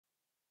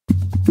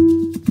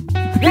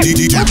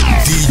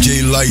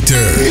DJ Lighter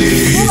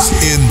is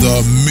in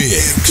the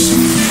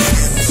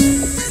mix.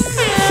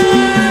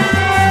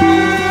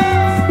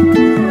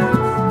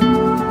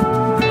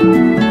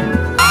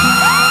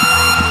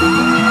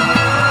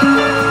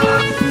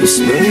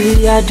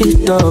 Slowly at the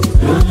top,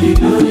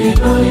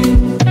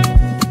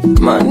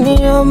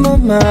 money on my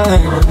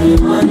mind.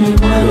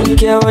 Don't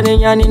care what they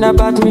yarning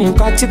about me in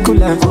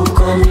particular.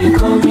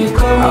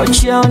 Out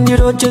here on the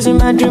road chasing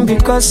my dream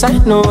because I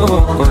know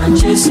I'm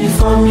chasing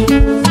for me.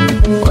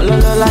 All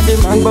along the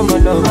mango my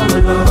love,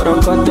 but I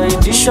got the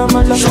edition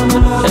my love.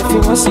 If you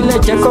want to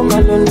let you come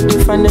alone,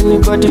 you find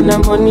anybody na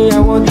money I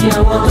want.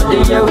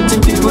 They hear what the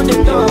people they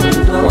love.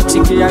 Want to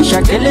get a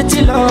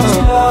shakeleti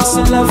love. It's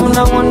a love when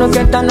I wanna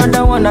get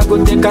another one. I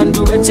go take and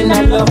do it in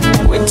I love,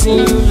 waiting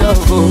you love.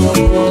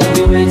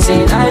 Be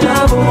waiting I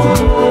love,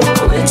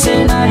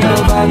 waiting I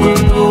love. I go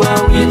do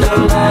and we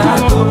don't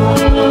like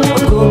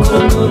go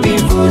no be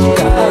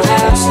vodka.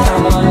 Mr.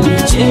 Money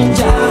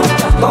Changer,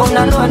 but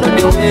I know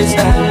the ways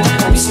that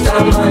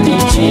Mr. Money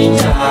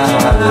Changer.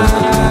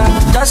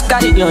 Just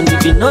carry on,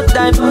 if you no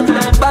time.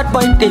 Bad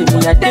boy day,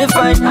 me I day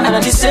fine, and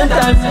at the same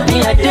time,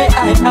 me I day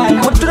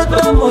high. But to the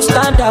top,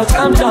 stand out,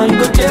 calm down, you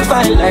go day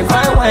fine. Like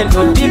fine wine,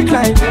 no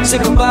decline.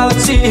 Sick about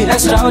it,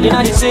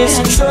 extraordinary things.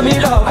 Show me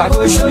love, I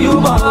go show you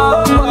more.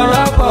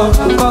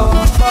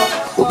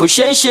 Bó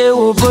ṣe ń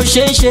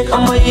ṣe,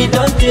 ọmọ yìí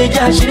dọ́ńté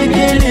jà ṣe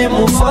délé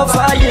mú fọ́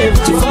fáyé,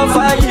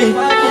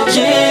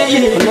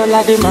 yéyé.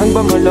 Ọlọ́ládé máa ń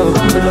gbọ́mọ lọ,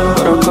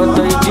 ọ̀rọ̀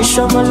kọ̀tọ̀ ìdí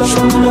ṣọ́mọ lọ.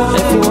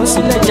 Ẹ fi wọ́n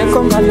sílẹ̀ jẹ́ kó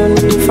máa lọ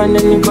ní find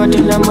anybody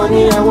na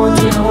money I want.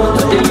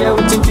 They hear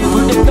what the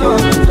people they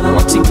love.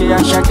 Wọ́n ti gbé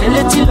àṣà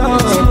kẹ́lẹ́tì lọ.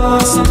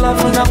 Ìsìn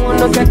love na wọn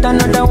no get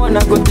another one. I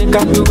go take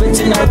and do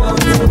wetin I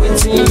love,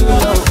 wetin you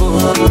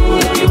love.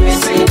 Baby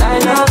wetin I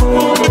love,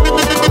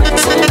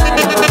 wetin I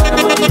love.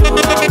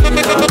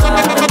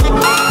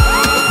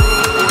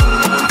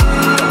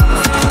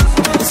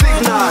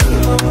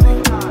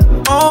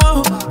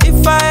 Oh,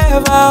 if I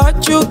ever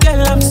hurt you,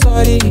 girl, I'm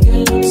sorry.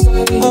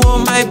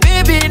 Oh, my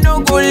baby,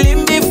 no go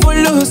leave me for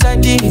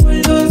losadi.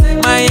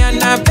 My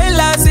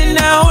Annabella, say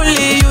now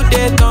only you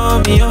they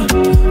turn me on.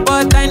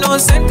 But I know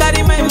say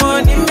carry my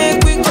money,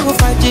 make we go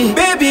faji.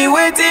 Baby,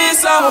 waiting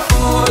so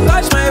cool,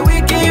 touch my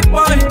wicked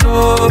point,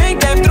 oh. Make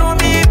them throw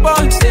me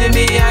punch, say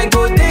me I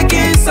go take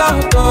it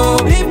out, oh.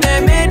 If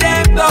they make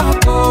them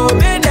talk, oh,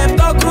 make them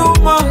talk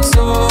rumors,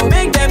 oh.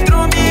 Make them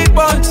throw me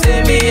punch,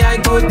 say me I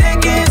go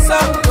take it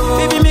out, oh.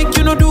 Baby, make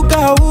you no do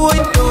kawu,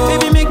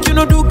 baby, make you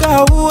no do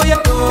kawu,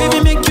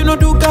 baby, make you no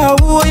do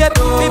kawu,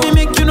 baby,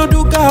 make you no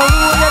do kawu.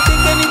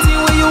 Take anything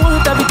where you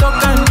want, I be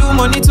talk and do.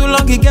 Money too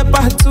long, you get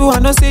back to. I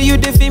know say you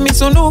dey feel me,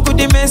 so no good,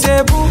 they mess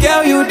up.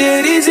 Girl, you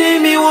dey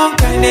reason me one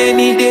kind,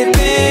 any day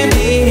pay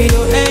me,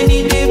 oh,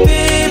 any day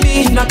pay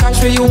me. Now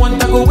cash where you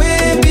want, I go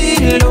way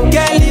below.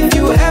 Girl, if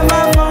you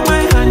ever fall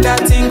my hand,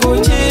 that thing go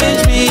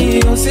change me.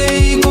 Don't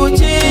say it go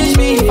change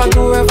me. If I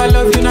go ever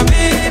love you, now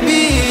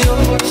baby,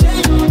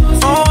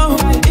 oh,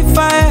 if I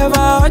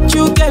ever hurt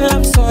you, girl,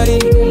 I'm sorry.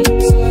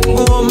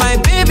 Oh, my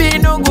baby,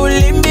 no go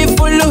leave me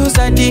for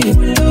losadi.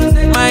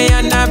 My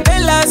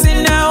Annabella,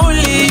 say now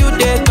only you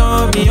they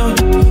turn me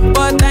on.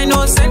 But I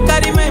know say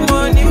carry my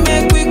money,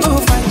 make we go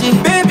faji.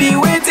 Baby,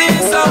 waiting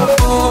so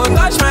cool,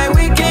 touch my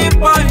wicked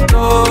point,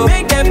 oh.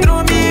 Make them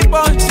throw me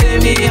punch, say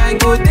me I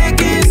go take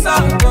it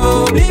out,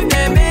 oh. If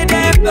they make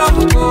them talk,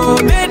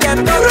 oh, make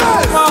them talk,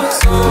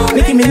 oh.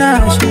 Nicki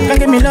Minaj, come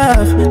give me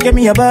love, give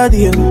me your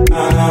body,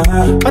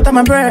 butter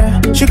my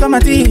bread, sugar my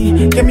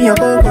tea, give me your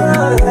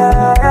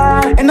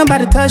cocoa. Ain't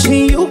nobody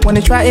touching you, when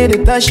they try it,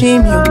 they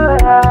touching you.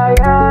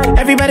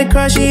 Everybody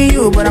crushing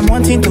you, but I'm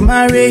wanting to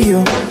marry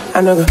you.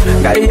 I know go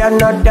carry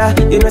another,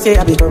 you know say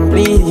I be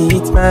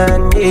complete,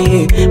 man,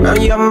 yeah.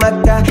 Man, your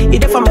matter,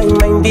 it for my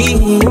mind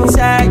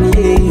inside,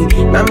 yeah.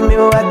 Mami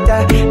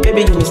water,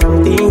 baby, give me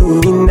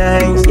something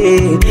nice,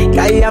 yeah.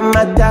 Carry a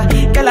matter,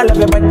 girl, I love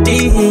your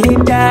body,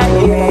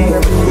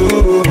 yeah.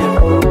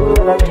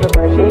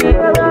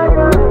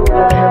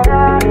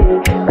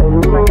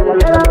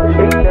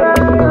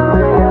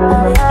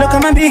 Look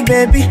at my big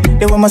baby,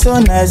 they want my so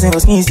nice and her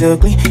skin so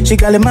clean. She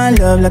calling my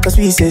love like a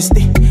sweet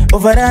sister.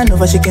 Over and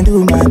over, she can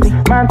do my thing.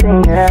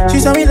 Yeah.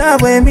 She's so in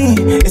love with me.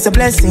 It's a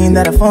blessing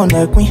that I found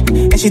a queen.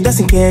 And she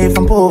doesn't care if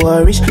I'm poor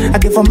or rich. I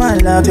give her my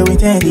love till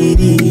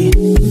eternity.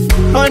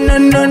 Oh no,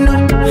 no,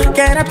 no.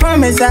 Can I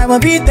promise I will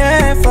be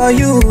there for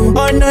you?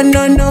 Oh no,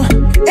 no, no.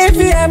 If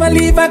you ever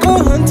leave, I go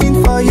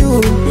hunting for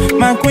you.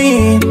 My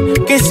queen,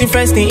 kiss you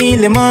first thing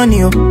in the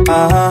morning.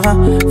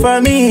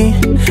 For me,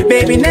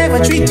 baby,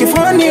 never treat you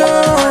funny.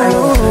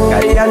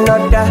 Carry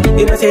another,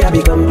 you know say I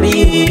be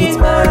complete,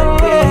 man,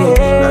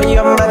 yeah. Now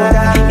your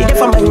mother, it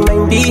for my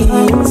mind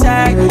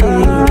inside,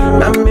 yeah.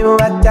 Mami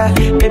water,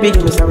 baby,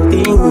 give me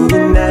something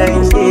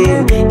nice,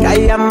 yeah.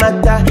 Carry a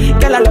matter,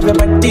 girl, I love your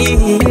body,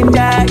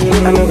 yeah.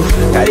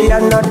 Carry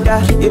another,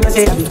 you know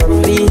say I be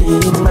complete,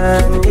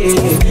 man,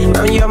 yeah.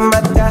 Now your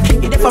mother,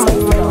 it for my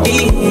mind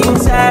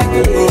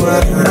inside,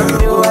 yeah.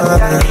 Mami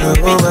water,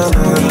 baby, give me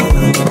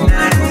something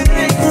nice,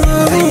 yeah.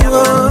 Carry a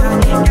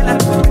matter, girl, I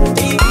love your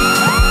body.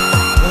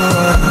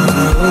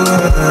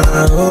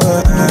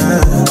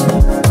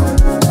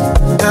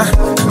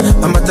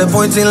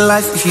 points in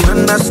life, if you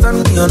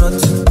understand me or not.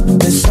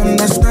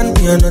 Misunderstand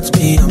me or not,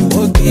 me, I'm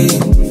okay.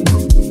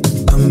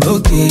 I'm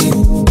okay.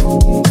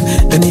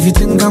 And if you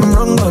think I'm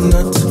wrong or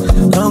not,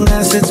 long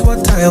as it's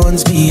what I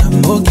want, me,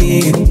 I'm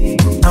okay.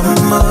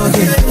 I'm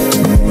okay.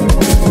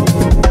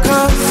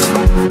 Cause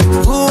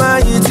who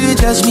are you to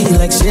judge me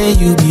like say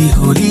you be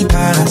holy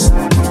past?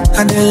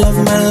 And they love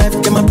my life,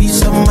 get my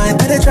peace of mind,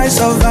 better try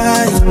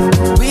survive.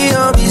 We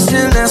all be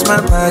sinners,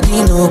 my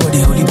body, nobody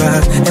holy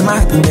back. And my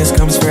happiness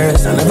comes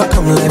first, I never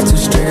come left to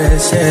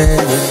stress, yeah.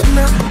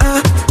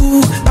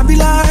 I be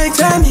like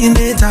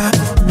Terminator,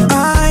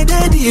 I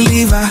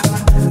deliver,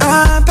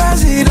 I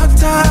pass it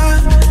doctor.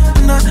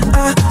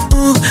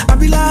 I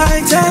be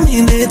like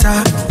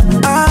Terminator,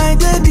 I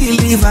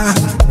deliver,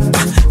 I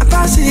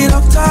pass it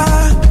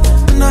doctor.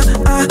 I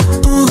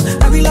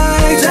be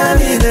like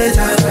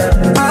Terminator,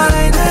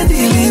 I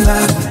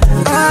deliver,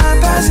 I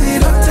pass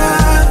it doctor.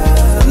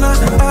 I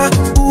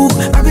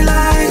be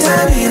like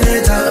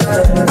Terminator,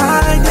 I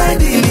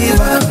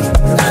deliver,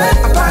 I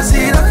pass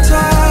it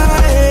doctor.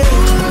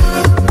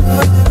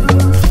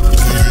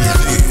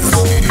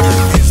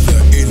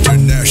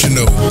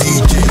 International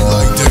DJ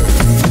Lighter.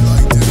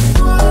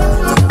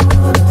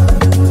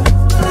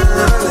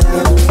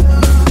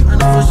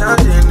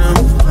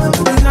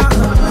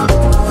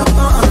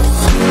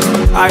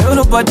 I owe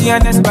nobody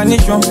an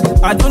explanation.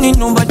 I don't need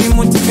nobody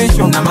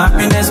motivation. Now my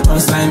happiness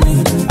consign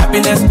me.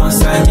 Happiness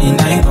consign me.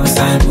 Now you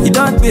consign me. You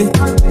don't pay.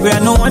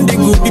 Where no one day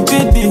go be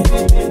paid.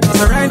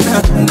 So right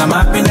now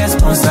my happiness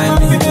consign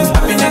me.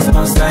 Happiness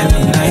consign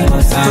me. Now you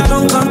consign me. So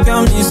don't come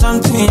tell me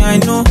something I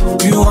know.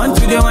 You want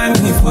to the one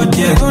me for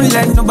there. Don't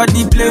let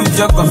nobody play with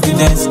your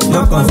confidence.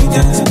 Your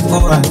confidence.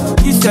 Oh,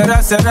 you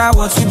Sarah,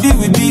 what you be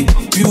with me.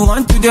 You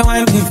want to the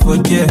one me for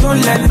there.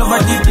 Don't let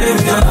nobody play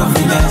with your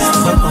confidence.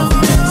 Your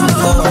confidence.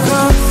 Oh,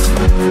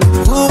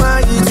 who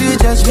are you to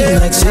judge me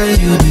like say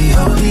you be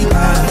holy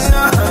past?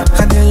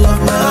 And they love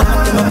my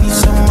life, give my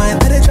peace of mind,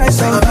 better try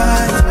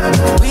survive.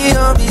 We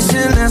all be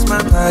sinners,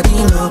 my body,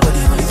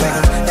 nobody holy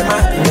back. And my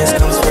happiness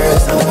comes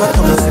first, I never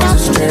come to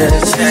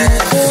stress, yeah.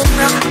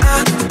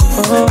 I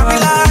be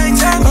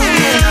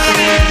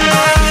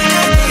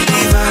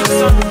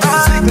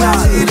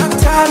like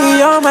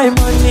carry all my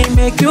money,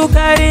 make you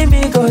carry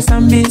me go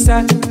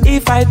Sambisa.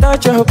 If I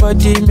touch your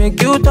body,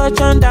 make you touch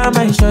under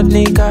my short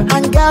nigga.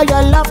 And girl,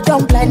 your love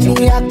don't blind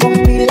me, I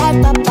can be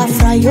like Papa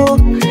Fryo.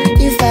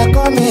 If I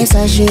come in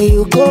sachet,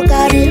 you go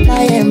carry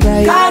my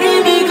embryo.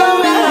 Carry me go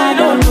where I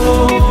don't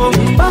know.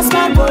 Pass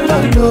my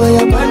bolo,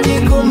 your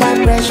body cool my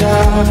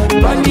pressure.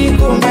 Body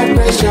cool my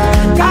pressure.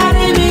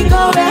 Carry me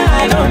go where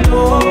I don't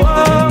know.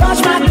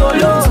 Touch my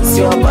bolo,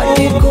 your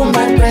body cool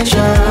my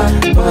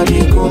pressure.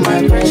 Body cool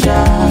my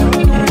pressure.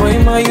 Boy,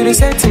 ma, you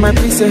reset to my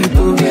preset,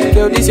 oh.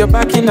 Girl, this your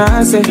back in a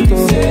asset,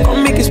 oh.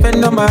 Come make you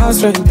spend on my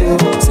house rent, oh.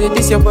 Say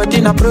this your body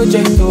in a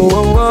project, oh.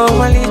 Oh, oh,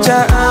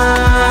 Malija, I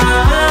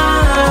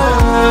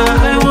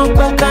won't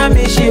back a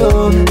mishi,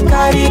 oh.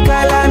 Carry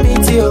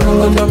calamity, oh.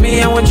 Go to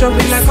me, I won't chop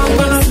it like I'm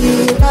gonna.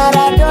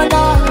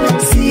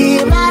 See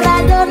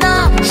Maradona,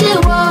 she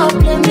won't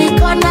play me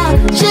corner.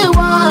 She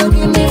won't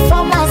give me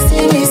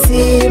pharmacy.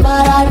 See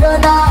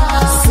Maradona,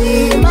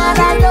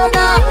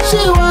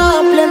 she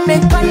won't play me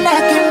corner.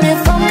 Give me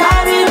from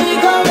carry me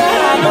go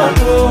where I don't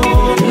know.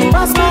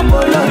 Pass my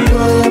polo,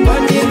 your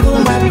body cool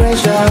my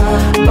pressure.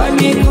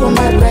 Body cool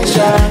my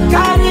pressure.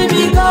 Carry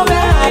me go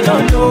where I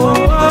don't know.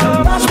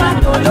 Touch my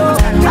polo,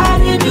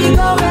 carry me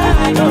go where I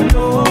don't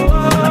know.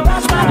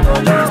 Touch my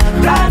polo,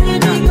 carry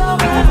me go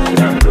where I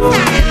don't know.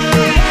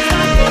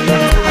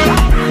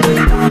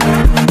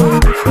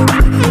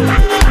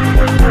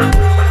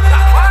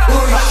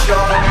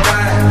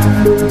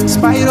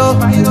 Spyro,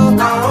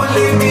 now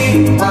only me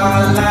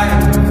one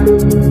life.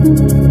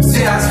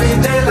 See us we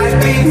day like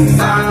beans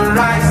and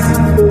rice.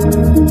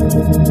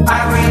 I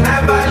will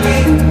never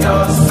leave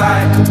your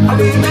side. I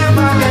will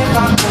never.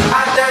 I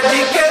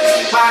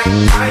dedicate my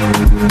time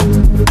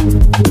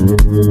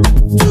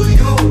to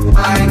you,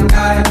 my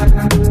guy.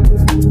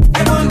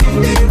 Even if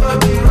the road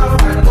be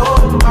rough, I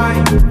don't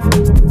mind.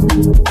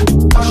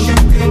 I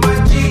should be my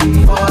G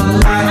for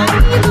life.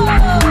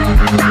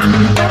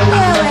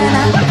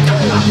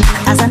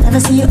 As I never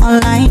see you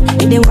online,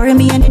 they worry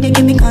me and they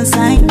give me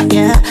consign.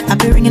 Yeah, I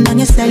be ringing on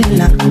your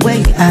cellular. Where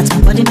you at?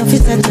 Body no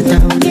fit settle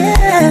down.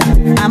 Yeah,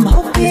 I'm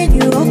hoping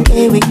you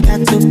okay. We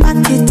got to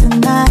party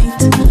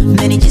tonight.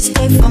 Many just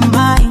stay for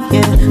mine.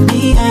 Yeah,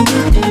 me and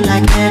you do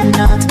like they're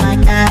not my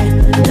guy.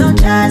 No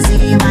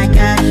Jazzy, my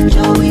guy.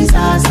 Joey's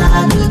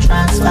Zaza, no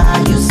transfer.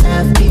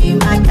 Yourself be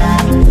my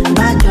guy.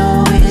 My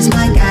Joe is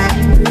my guy,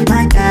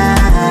 my guy.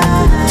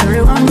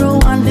 Jury one rule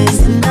one is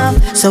enough.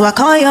 So I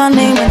call your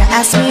name when I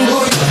ask me.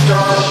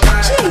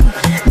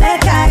 That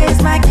guy is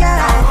my guy.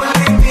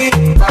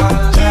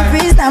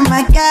 Jerry's not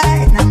my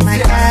guy, not my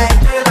guy.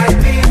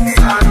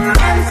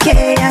 MK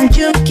and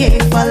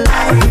Juke for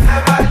life.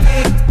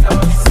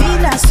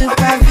 Villa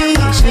Super V,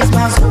 she's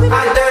my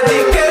super.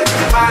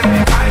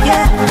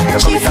 Yeah,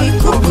 Chiefy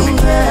Cuckoo.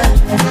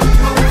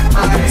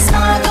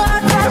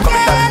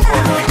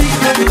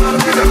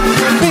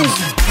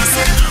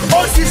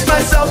 Oh, she's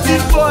myself.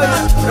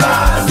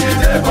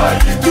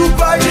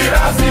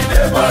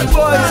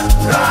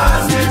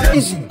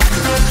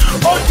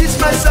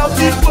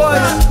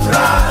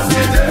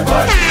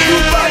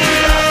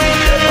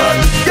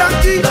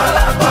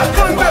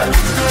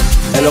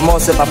 Elon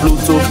Musk set a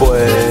Pluto boy,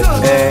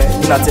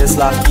 in a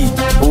Tesla key,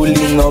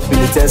 pulling up in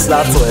the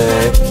Tesla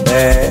toy,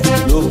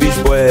 no bitch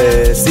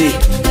boy, see,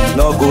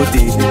 no go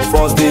day,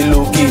 first day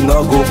low key,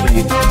 no go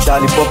play.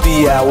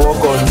 Shallipopi, I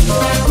walk on you.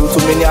 Pluto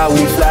mania,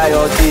 we fly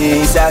all day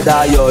inside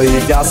that your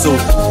area so.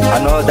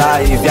 Another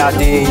area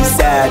day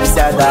inside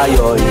that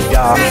your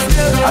area.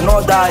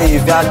 Another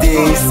area day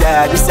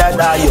inside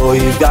that your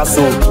area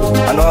so.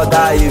 Another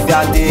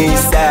area day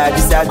inside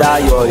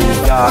that your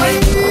area.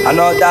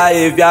 Another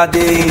area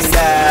day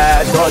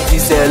inside. Don't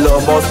this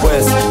Elon Musk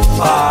West.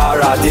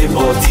 Para de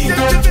body,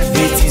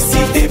 BTC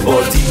de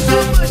body,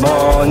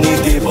 money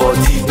de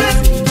body.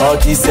 All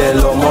this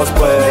Elon Musk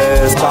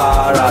West.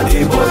 Para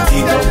de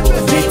body,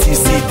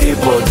 BTC de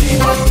body.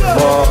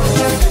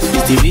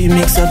 It's the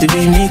remix of the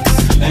remix.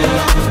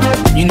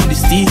 You know the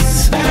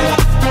steez.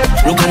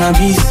 Rock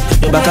cannabis.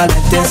 Your back like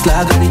Tesla,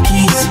 I got the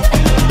keys.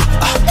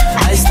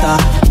 I star,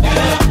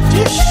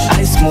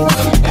 I smoke,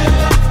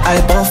 I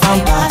puff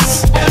and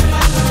pass,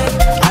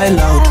 I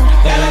loud,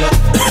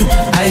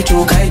 I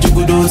choke, I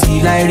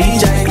jugudozi, I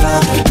reach, I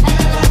cloud.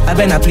 I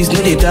better please no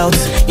they doubt,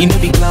 you know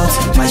the clouds.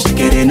 My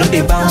shikere no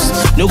they bounce,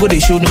 no go they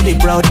show, no they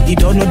proud, you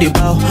don't know they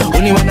bow.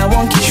 Only when I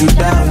want kiss you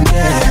down,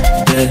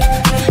 yeah.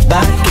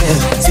 Bad girl,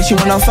 say she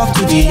wanna fuck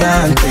to the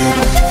anthem.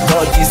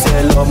 God this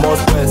Elon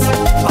Musk West.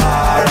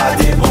 Para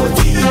de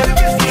body,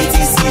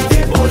 BTC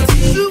de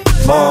body,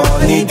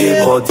 money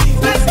de body.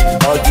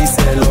 All this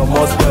Elon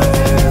Musk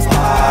West.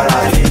 Para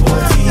de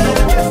body,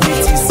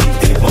 BTC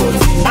de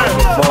body,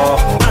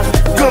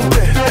 come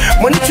there,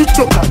 money to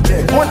choke up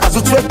there. One as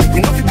a 12 people,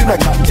 nothing be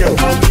like that girl.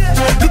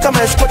 Look at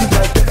my squad,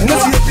 no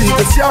see if you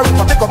can see how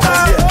I take up my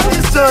hair.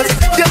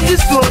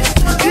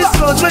 This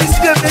ones, when you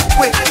see them make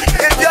way,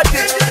 every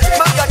day,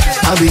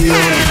 I'll be on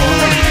the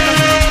phone,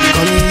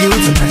 calling you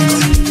tonight.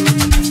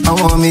 I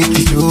wanna make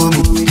you show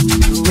me,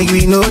 make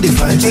me know the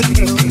fight.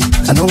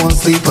 I don't wanna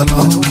sleep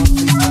alone,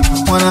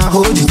 wanna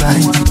hold you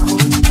tight,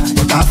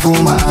 but I fool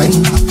my eyes,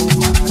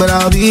 but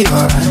I'll be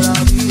alright.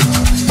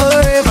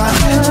 Forever,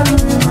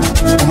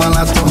 on my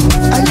laptop,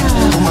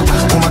 on my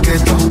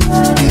keto,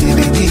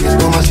 baby,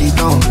 on my sheet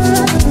on.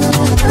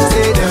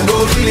 Say them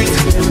go feel it,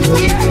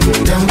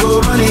 them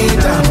go run it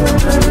down,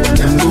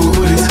 them go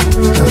hold it,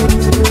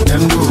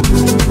 them go.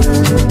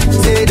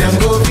 Say them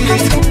go feel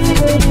it,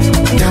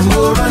 them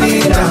go run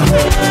it down,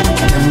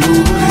 them go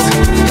hold it,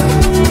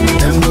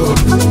 them go.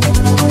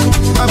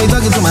 I be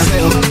talking to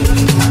myself,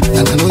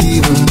 and I don't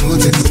even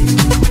notice.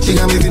 She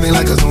got me feeling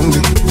like a zombie,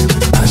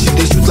 and she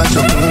dey shoot like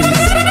shot movies.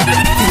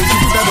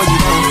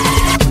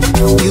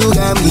 You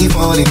got me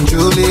falling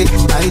truly,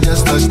 I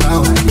just touched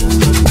down.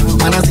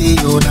 When I see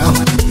you down,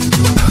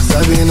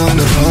 serving on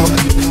the phone,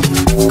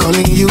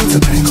 calling you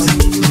tonight.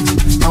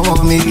 I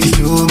wanna make you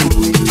show me,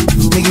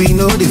 make me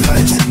know the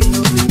fight.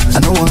 I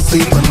don't wanna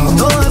sleep alone,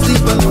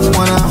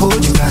 wanna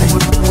hold you tight.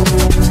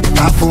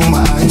 I fool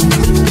my eyes,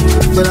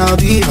 but I'll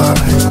be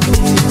alright.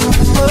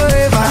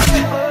 Forever,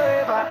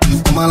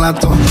 on my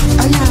laptop, on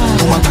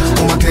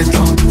my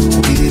keto,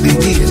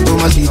 baby, on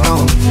my sheet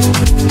on.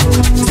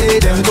 Say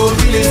them go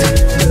feel it,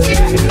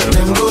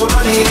 them go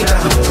run it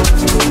down,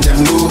 them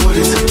go hold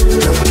it,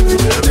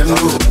 them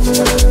go.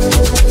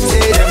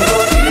 Say them go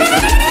feel it,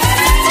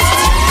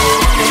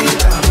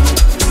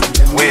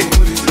 wait,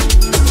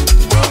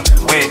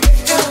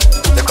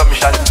 they call me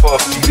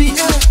Shallipopi.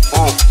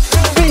 Oh,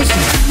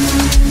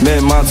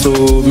 men mato,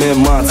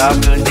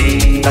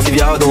 that's if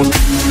y'all don't.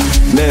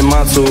 Men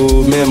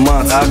mato,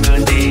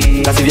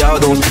 that's if y'all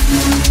don't.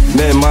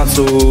 Men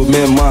mato,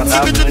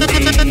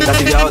 that's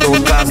if y'all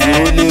don't cast. The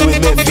only way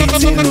men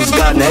fit in lose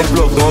God. Now every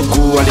block don't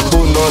go and the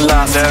phone don't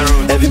last.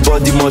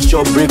 Everybody must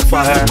chop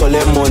breakfast, to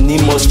collect money,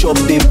 must chop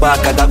pay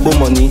back. I got go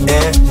money,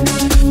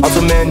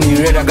 Also many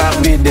red, I got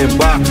pay them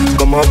back.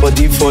 Come on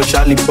body for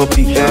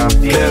Shallipopi,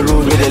 Clear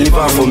road, may they live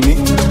out for me.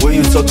 When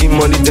you talking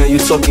money, then you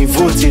talking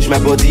voltage. My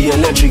body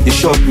electric, they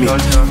shock me.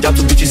 Jump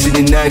to bitches in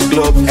the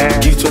nightclub,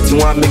 give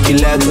 21, make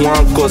it light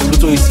one, cause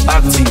Pluto is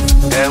active.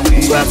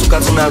 So I took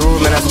out to my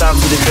room and I start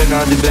to depend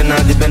on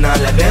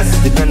la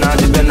best. Depend on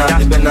la best.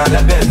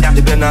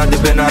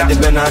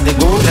 They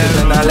go,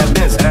 la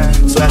best.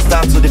 So I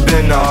start to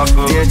depend now.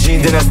 The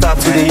engine, then I start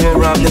to the year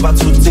round. Never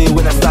to day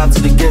when I start to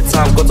the get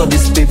time. Got all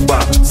this paper.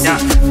 So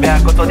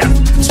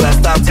I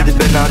start to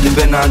depend on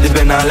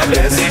la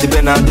best.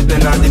 Depend on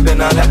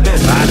la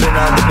best.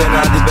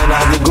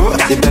 They go,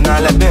 depend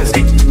on la best.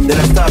 Then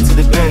I start to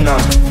depend now.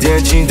 The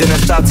engine, then I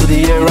start to the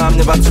year round.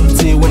 Never to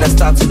day when I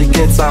start to the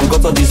get time.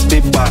 Got all this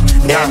paper.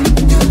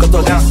 Got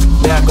all this.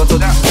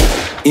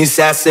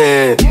 Inside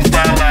say,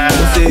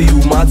 don't say you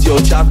mat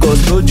your chat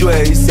cause no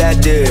joy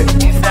inside there.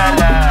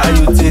 And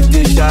you take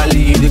the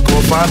Charlie, you the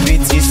confirm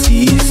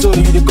BTC. So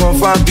you the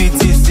confirm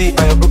BTC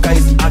and your broker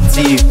is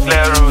active.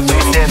 So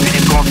you say you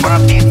the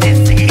confirm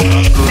BTC.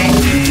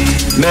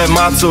 Men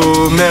mat,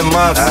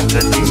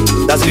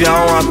 that's if you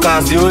don't want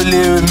cast. The only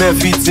way men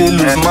fit to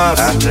lose mass.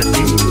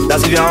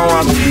 That's if you don't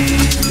want.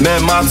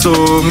 Men mat,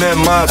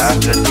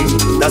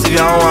 that's if you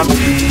don't want.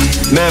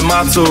 Men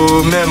mato,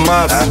 men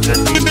mat.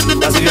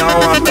 That's if you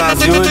want cars,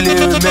 you only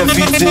men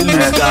fit to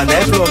lose that.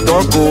 The club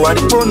don't go, and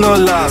the phone no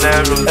last.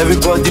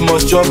 Everybody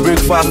must chop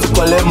breakfast to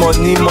collect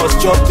money,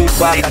 must chop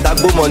paper, that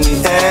go money.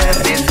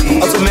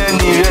 Also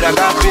many red, I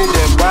can't pay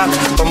them back.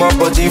 Come on,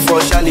 body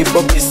for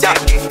Shallipopi,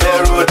 Asake. The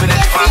road, when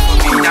it's far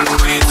for me, that's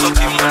where it's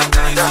talking more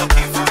time.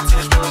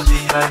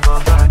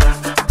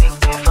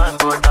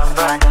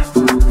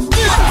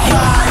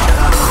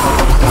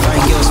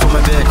 Fine girls for my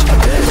bed,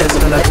 that's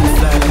gonna like to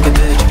fly like a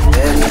bird.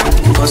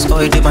 Cause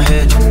oil in my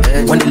head.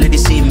 When the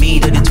ladies see me,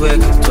 then they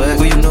twerk.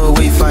 Will you know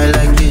we fine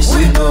like this?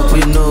 Will you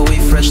know we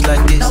fresh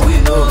like this?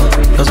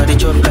 Cause I they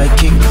jump like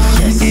king.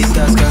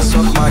 Haters can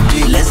suck my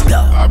dick. Let's go.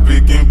 I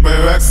begin pay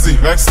Rexy.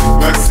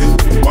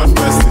 What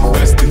bestie?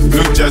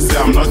 Look Jesse,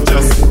 I'm not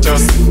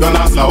Jesse. Don't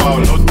ask how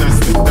I'm not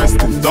testing.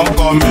 Don't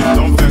call me,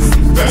 don't vex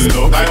me.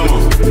 Hello,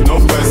 Diamond, no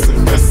person.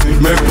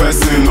 Make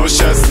person, no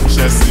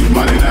chessy.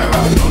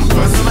 Marinera, don't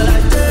person.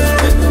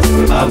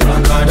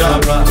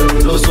 Abracadabra,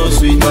 flow so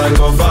sweet like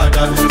your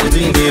father. You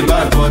think they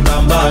bad but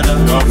I'm bad.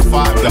 Your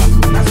father.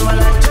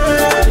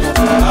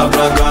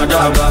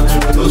 Abracadabra,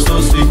 flow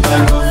so sweet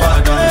like your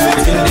father. You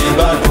think they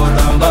bad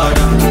but I'm bad.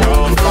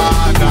 Your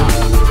father.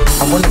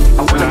 I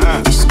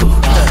wanna disco.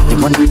 They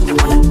want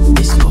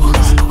disco.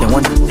 They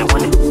want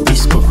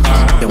disco.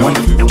 They want disco. They want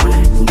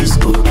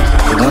disco. They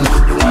want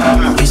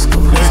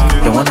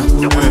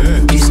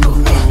disco.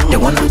 They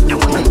want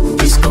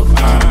disco.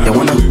 They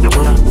want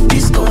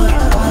disco.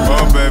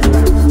 Oh baby,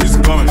 it's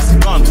coming.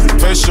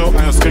 Facial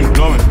and your skin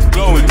glowing.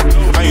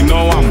 And you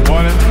know I'm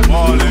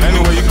ballin'.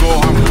 Anywhere you go,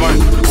 I'm going.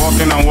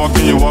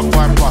 Walking, you walk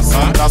quite fast.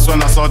 That's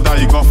when I saw that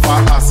you got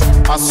fat ass.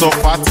 Ass so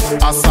fat,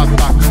 ass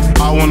attack.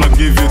 I wanna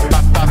give you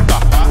ta-ta-ta.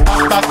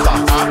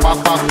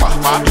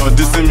 You're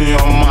dissing me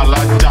on my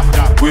laja.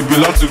 We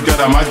belong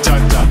together, my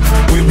cha-cha.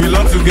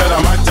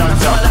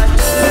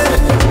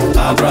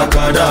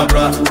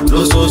 Abracadabra,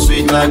 flow so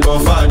sweet like your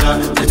father.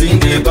 They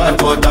think they bad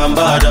but I'm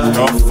bad.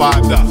 Your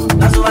father.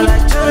 That's what I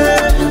like.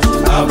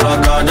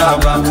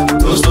 Abracadabra,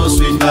 flow so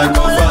sweet like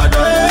your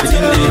father. They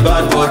think they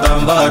bad but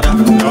I'm bad.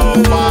 Your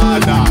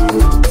father.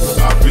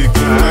 I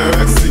begin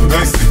Rexy.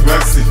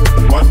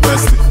 What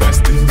bestie?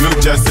 Look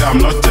Jesse, I'm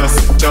not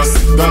Jesse.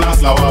 Don't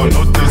ask how I'm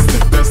not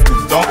testing.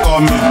 Don't call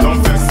me, don't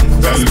vex me.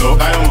 Hello,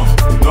 Diamond,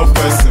 no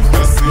person.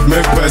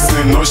 Make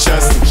person, no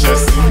chessy.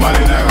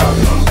 Marinera,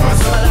 don't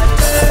person.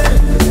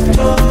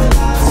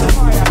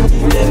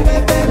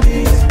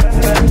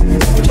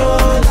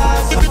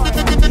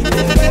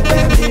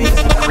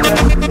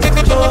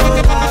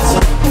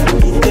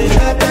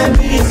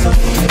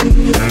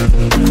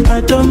 I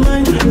don't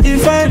mind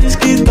if I risk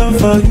it all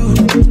for you.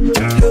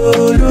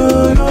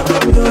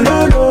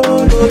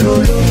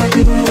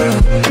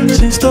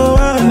 Since the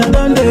one I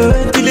done the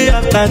way till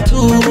after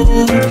two.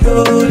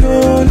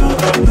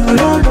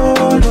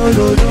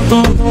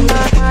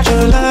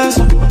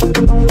 Cholazo,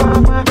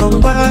 con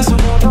paso,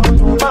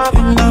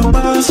 en la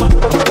paso,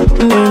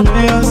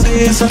 me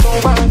asisa.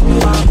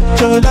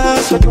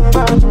 Cholazo,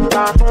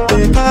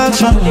 take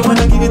action. When I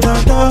give it a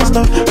don't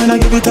stop, and I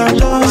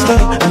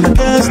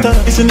can't stop.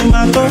 It's in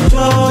my thought.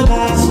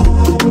 Cholazo,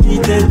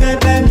 it take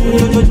pepe me.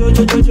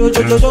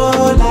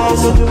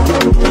 Cholazo,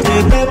 it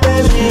take pepe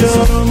me.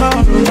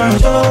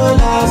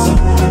 Cholazo,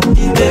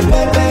 it take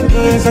pepe me.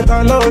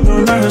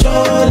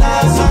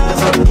 Cholazo,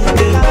 it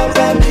take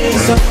pepe me.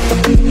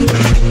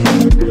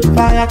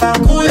 Fire can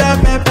cool ya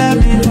pepe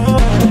me.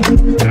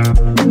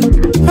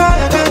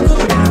 Fire can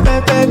cool ya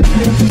pepe me.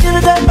 Give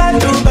it that back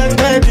to back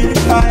baby.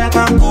 Fire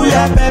can cool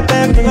ya pepe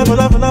me.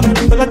 Love,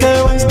 like a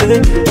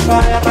Wednesday.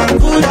 Fire can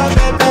cool ya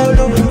pepe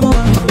me.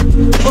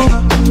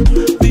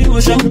 We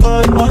was young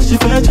boy, once you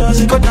fetch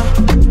us, go down.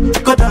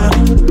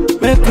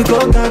 Make we go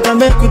gaga.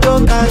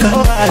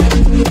 Alright,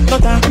 go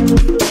down.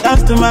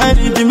 That's the mind,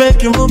 it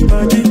make you move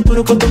body. Put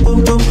a couple boom.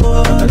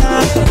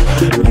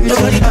 Make your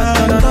body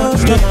down.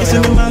 It's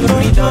in my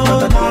corridor.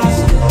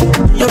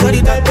 Your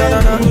body tight,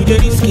 you do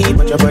risky,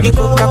 but your body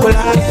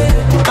Coca-Cola.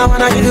 I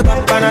wanna give you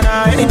back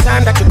banana.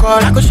 Anytime that you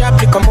call, I go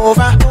sharply come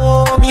over.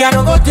 Me, I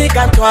don't go think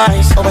I'm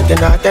twice. Oh, but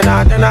then I'ma give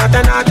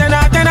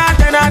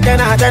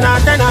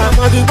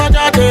you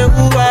that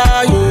who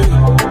are you?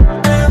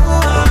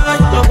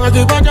 I'ma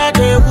give you that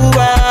who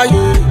are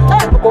you?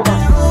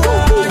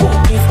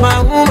 If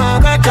my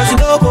woman got just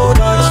no go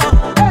nice.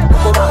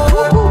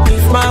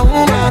 If my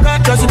woman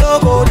got just no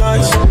go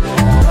nice.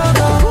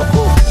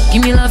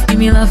 Give me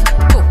love,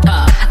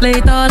 lay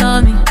it all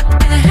on me.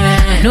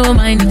 No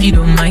mind if you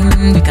don't mind,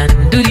 we can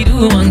do the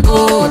do and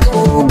go.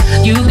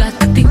 You got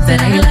the things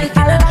that I like,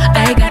 and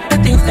I got the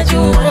things that you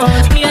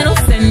want. Me, I don't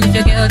send if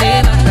your girl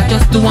they back, I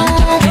just do one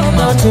chop in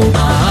my two.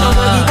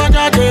 I'ma give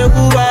that who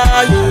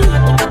are you?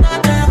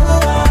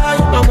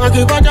 I'ma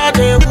give that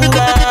who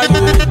are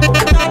you?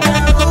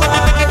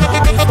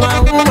 If my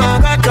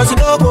woman got just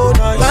no go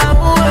nice.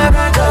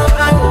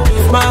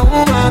 If my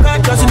woman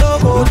got just no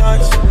go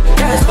nice.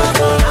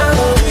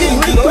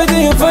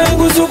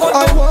 I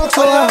work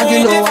so hard,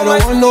 you know I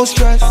don't want no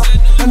stress.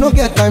 I don't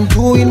get time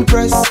to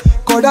impress.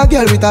 other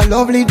girl with a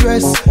lovely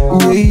dress.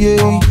 Yeah,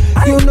 yeah.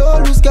 You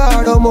know, lose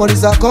guard, no more,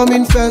 this a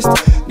coming first.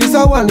 This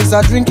a one, this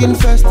a drinking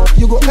fest.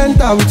 You go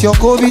enter with your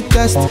COVID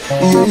test.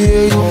 Yeah,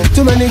 yeah.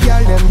 Too many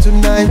girl them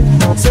tonight.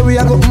 Say we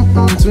a go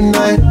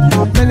tonight.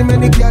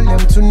 Many girl them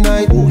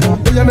tonight.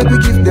 Oh yeah, make we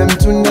give them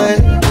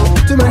tonight.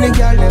 Too many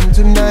girl them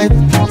tonight.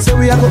 Say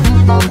we a go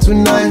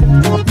tonight.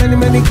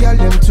 Many girl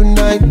them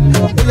tonight.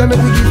 Oh yeah, make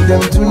we give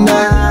them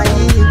tonight.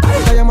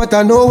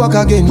 Kayamata no work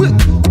again.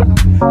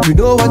 You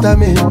know what I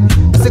mean.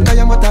 I say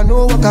Kayamata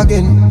no work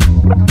again.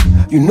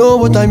 You know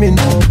what I mean.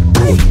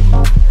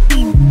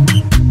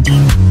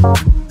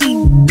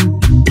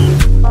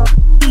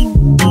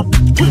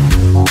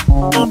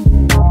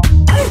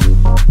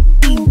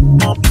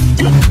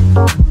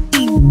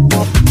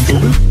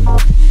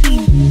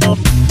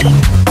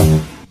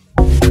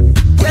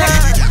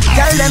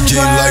 DJ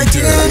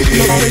Lighter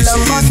is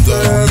in the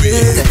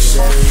mix.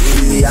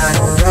 We are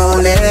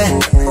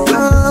rolling.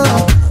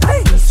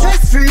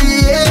 Stress free,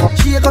 yeah.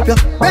 Shake up your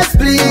breast,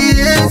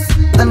 please.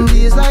 And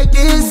days like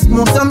this,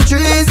 move some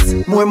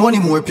trees. More money,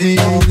 more peace.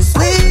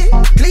 We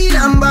clean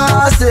and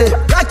bossy.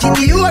 Rocking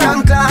the Euro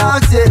and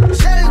classy.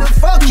 Shell the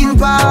fucking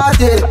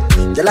party.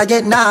 Till I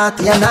get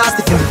naughty and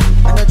nasty for me.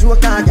 And the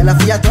joke on, girl, I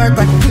feel your twerk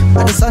on it.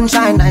 And the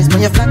sunshine nice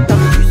when you flat on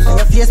it. And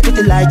your face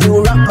pretty like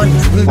you rock on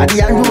it. And the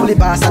unruly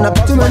boss and the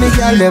pop. Too many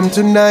girl them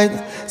tonight.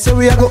 So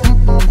we a go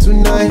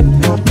tonight.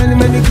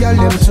 Many girl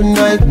them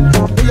tonight.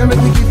 We a make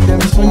we give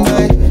them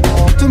tonight.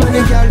 Too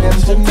many girl them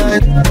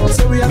tonight.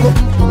 So we a go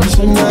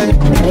tonight.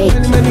 Many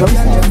girl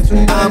them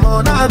tonight. I'm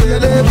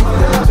unavailable.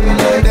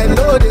 They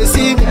know they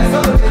see me.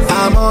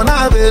 I'm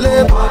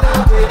unavailable.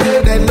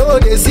 They know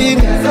they see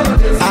me.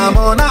 I'm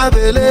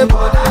unavailable.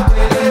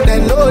 They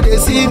know they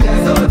see me.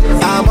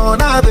 I'm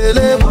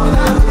unavailable.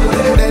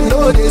 They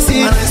know they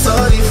see me. I'm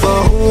sorry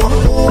for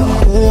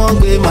who won't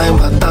be my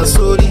matter.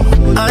 Sorry,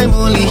 I'm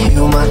only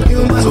human.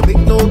 So make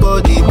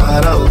nobody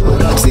para.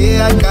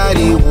 Say I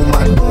carry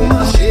woman.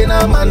 She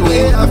na man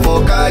way I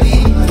for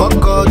carry.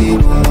 Fuck all the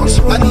rumors.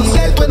 And he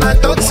said when I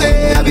talk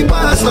say I be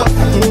pastor.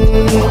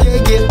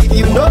 Yeah, if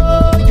you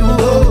know you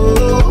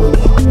know.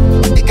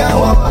 It can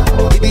walk.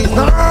 It is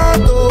not I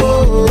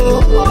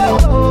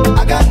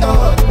got to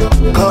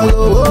call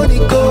on the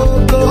go.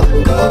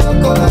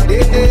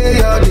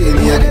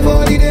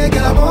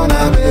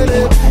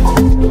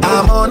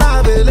 I'm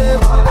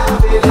unavailable.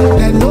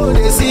 They know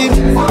they see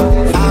me.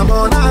 I'm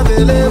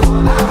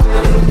unavailable.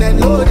 They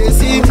know they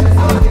see me.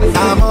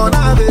 I'm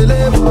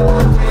unavailable.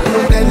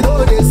 They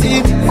know they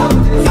see me.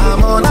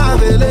 I'm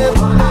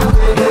unavailable.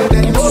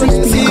 They know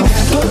they see me.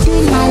 It's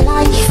in my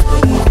life.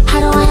 I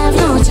don't have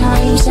no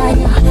time,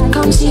 son.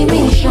 Come see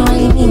me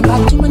shining.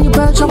 Got too many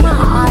birds on my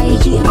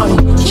IG.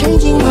 I'm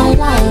changing my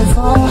life.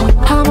 Oh,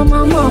 how my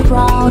mama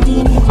proud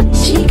in me.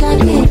 She got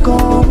me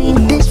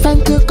going. This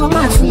friend took all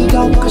my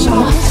freedom. Cause I'm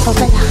a for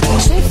better.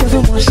 Safe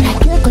everyone's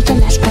like you. Cause the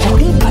last got a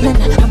deep on it.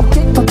 I'm a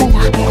bit for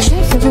better.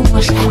 Safe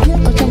everyone's like you.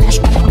 Cause the last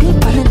got a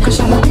deep on it. Cause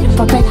I'm a bit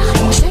for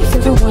better. Safe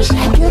everyone's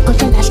like you. Cause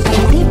the last got a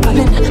deep on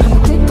it. I'm a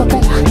bit for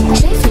better.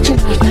 Safe for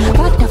tonight.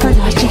 But never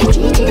know.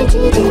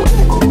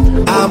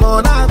 I'm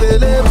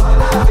unavailable.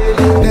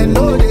 They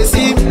know they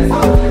see me.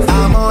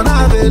 I'm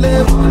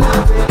unavailable.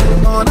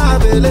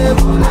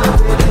 Unavailable.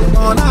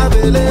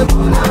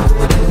 Unavailable.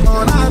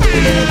 Unavailable.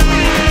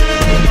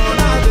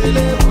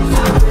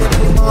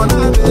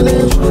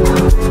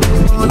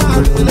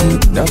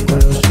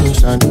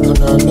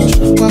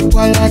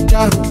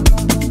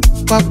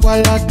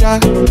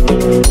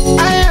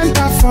 I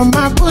enter from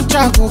my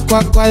butcher go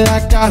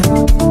kwakwalata.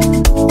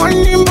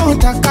 Only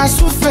motor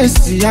kasu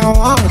face I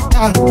want.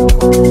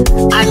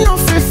 I know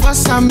fit for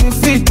some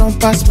feet don't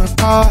pass my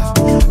power.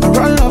 I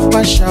roll up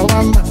a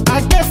shawarma.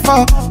 I get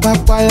for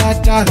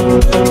kwakwalata.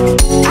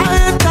 I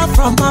enter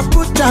from my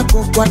butcher go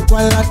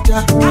kwakwalata.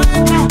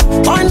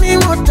 Only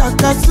motor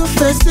kasu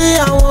face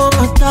I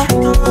want.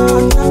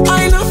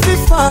 I know fit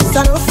fast, I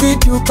know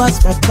fit you pass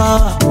my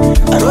power.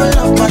 I roll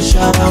up a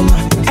shawarma.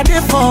 I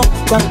get for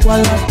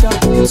kwakwalata.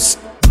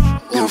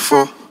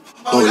 For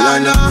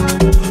Olana,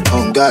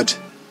 on God,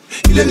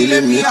 you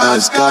let me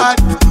ask God.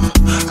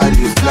 I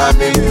live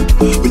flaming,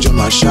 with your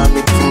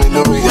mashami, for me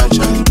no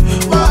reaction.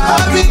 What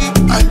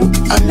happened?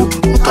 I look,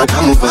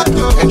 Kadam,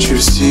 can't you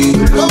see?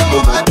 Look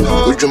over,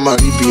 with your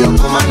maribi, I'm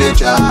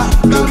manager.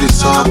 Love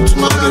this song to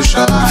my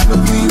pleasure.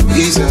 Love you,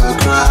 easy, I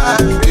cry.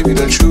 Baby,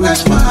 don't you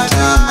waste my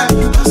time.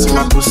 I see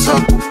my puss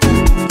up,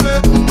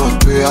 I'm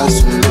not pay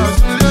as soon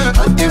as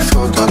I did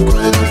fuck up,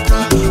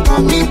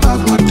 call me back,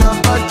 my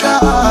tapata.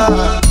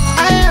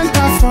 I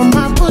enter from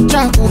my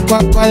butcher go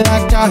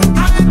kwakwalata.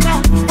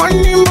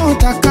 Only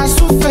motor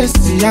kasu face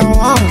I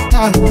want.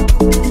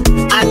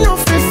 I know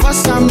fit for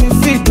some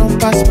feet don't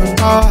pass my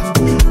power.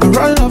 I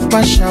roll up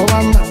a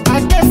shawarma. I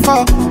get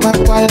for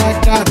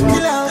kwakwalata.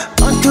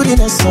 On to the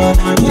next one.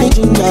 Give me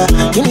ginger,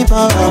 give me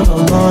power,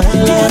 more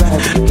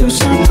and You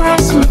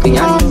surprise me,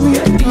 beyond me,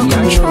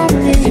 control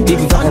me.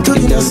 On to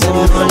the next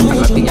one. Give me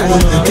ginger,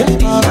 give me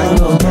power,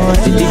 more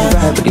and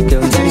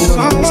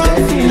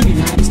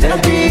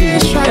Steady,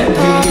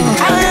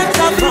 I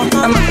enter from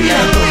my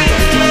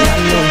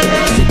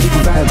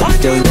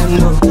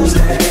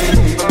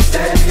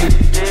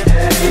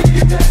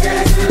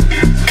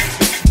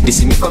They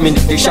see me coming,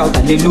 they shout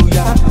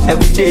hallelujah.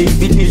 Every day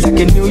it feels like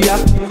a new year.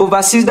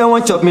 Overseas they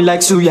want chop me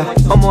like suya.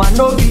 I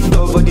know beat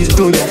dog but it's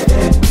true, yeah.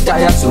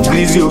 Tired so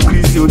greasy,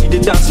 they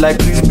dance like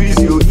Chris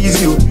Breezy,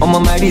 easy. On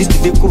my wrist,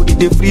 they code,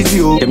 they freeze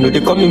you. Them know they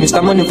call me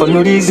Mr. Money for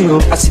no reason.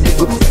 I see they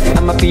go,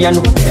 I'm a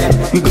piano.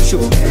 We go show,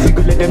 we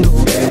go let them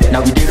know.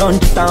 Now we they run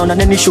the town and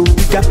then they show.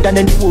 Bigger than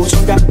any foe,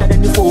 stronger than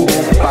any foe.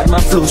 Bad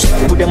man flows,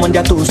 put them on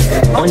their toes.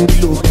 On the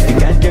low, they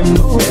got them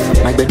know.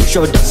 My bed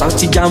short, South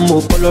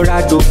Jamo,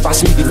 Colorado.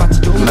 Pass me the fat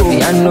jumbo.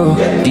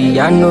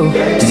 Piano,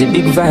 it's a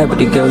big vibe, but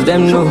the girls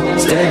them know.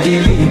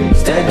 Steadily,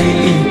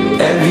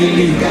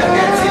 heavily.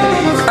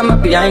 I'm a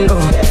piano,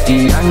 it's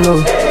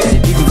a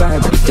big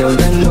vibe, but the girls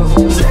them know.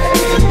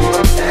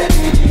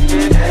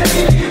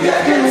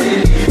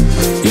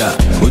 Yeah,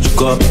 what you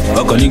call?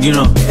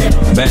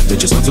 Bad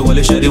bitches, something while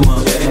they share it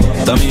one.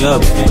 Turn me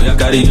up, we are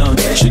carry on.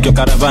 Shake your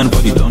caravan,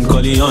 body don't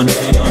call it on.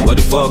 What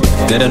the fuck,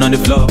 get it on the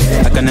floor.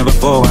 I can never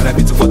fall, I rap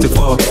it to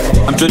 44.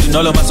 I'm trading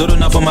all of my soul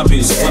now for my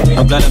peace.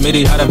 I'm glad I made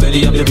it, had a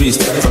belly of the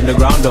beast. From the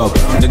ground up,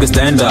 niggas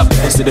stand up,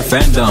 still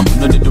defend them.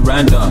 No need to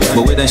random,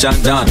 but we then shut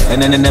down,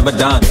 and then they never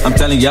done. I'm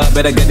telling y'all,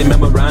 better get the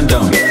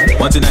memorandum.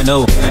 One thing I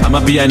know, I'm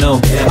a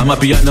piano,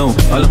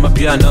 all of my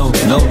piano.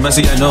 No,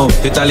 Messi I know,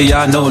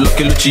 Italiano,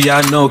 Lucky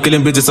Luciano,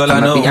 killing bitches all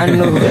I know.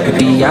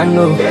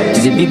 Piano,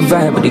 it's a big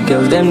vibe, but the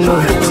girls them know.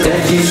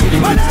 Steady,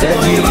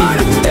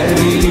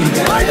 heavily.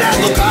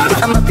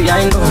 I'm a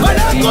piano.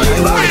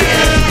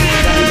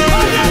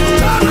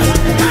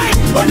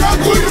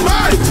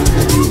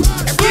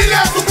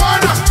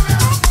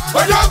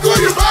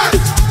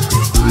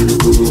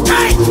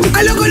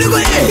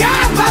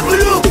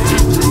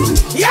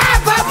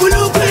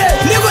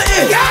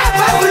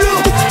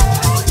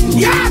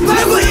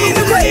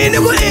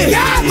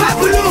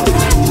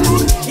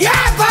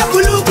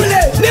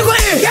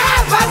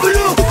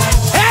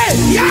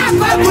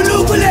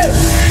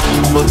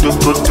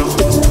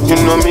 You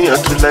know me, I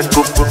too like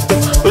Coco.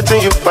 What do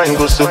you find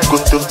go so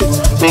good?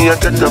 Me, I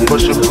get up for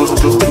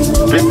Shokoto.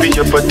 Baby,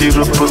 your body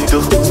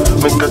roboto.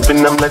 Make up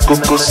and I'm like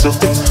Coco so.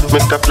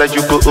 Make up like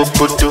you go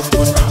Okoto.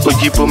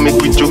 Ojibo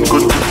make we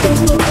Jokoto.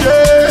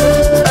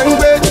 Yeah, I'm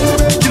bad.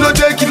 Kilo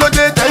day,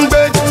 I'm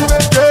bad.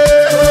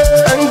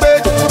 Yeah, I'm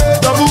bad.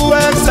 Double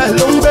XL,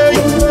 long bed.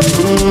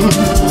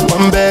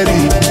 One berry.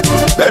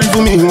 Berry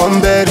for me, one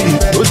berry.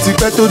 Ó ti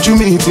pẹ́ tójú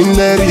mi ti ń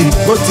lẹ́rì.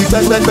 Ó ti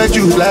pẹ́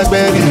jù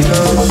blackberry.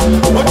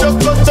 Ojo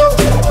koto,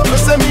 you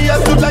say me I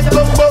do like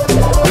Coco.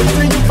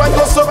 Everything you find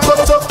go so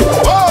koto.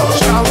 Oh,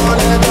 shower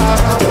leather.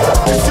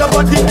 It's your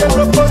body get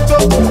roboto.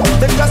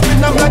 Make us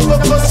spin am like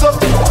Coco so.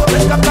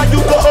 Make up like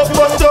you go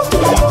Okoto.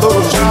 Oh,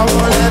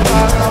 shower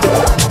leather.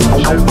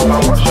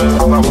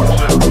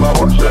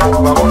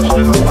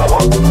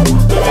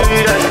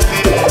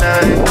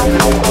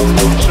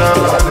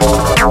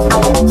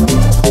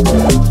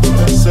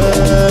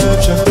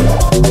 Perception,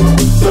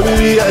 baby,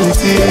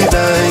 reality,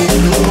 illusion.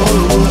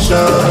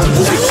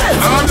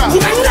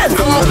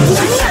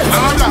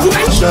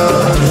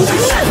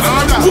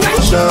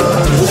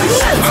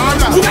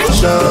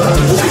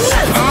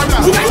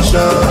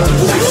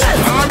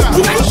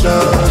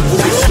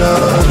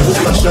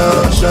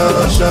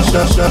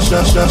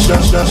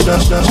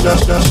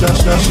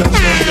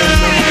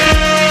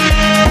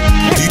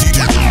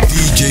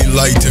 DJ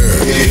Lighter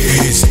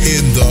is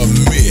in the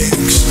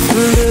mix.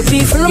 Baby,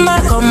 follow my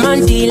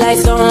command, like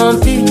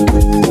zombie.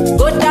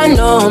 Go down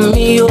on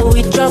me, oh,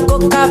 with your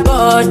coca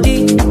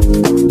body.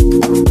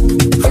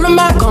 Follow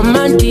my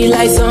command,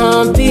 like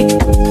zombie.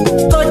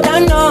 Go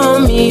down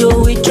on me,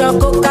 oh, with your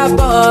coca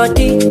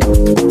body.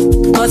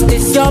 Cause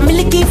this your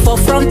milky for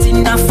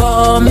fronting now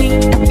for me.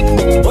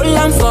 Hold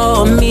on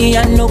for me,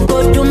 I no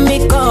go do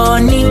me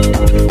corny.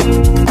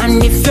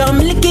 And if you're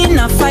milking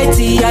a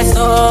fighty, I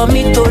saw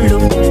me to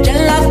look.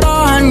 Gelato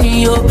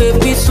honey, oh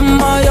baby,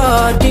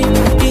 smile, deep.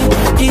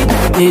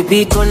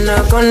 Baby,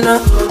 gonna,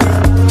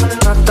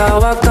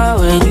 waka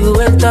when you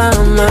enter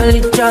my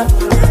licha.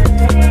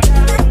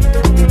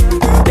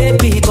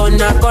 Baby,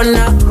 gonna,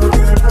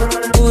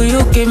 will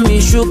you give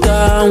me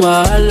sugar,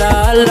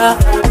 wahala.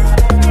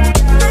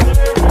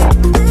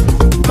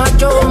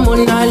 Macho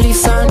Mona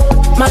Lisa,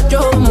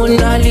 Macho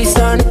Mona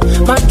Lisa,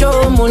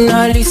 Macho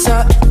Mona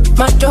Lisa,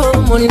 Macho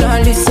Mona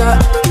Lisa,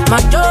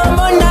 Macho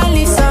Mona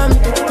Lisa,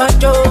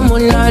 Macho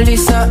Mona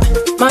Lisa,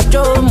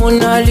 Macho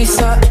Mona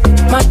Lisa,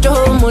 Macho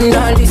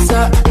Mona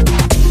Lisa.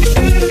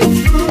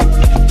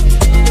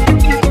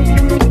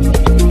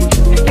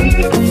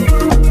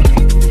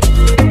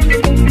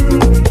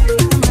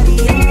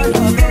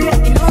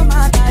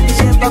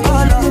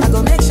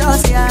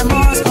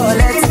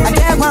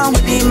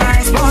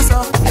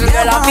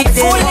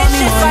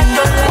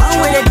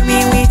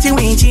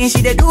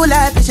 She dey do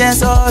like patience,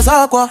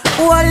 so kwa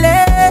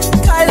Wale,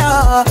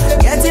 color.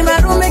 Get in my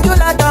room, make you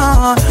lot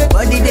on.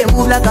 Body they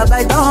move like a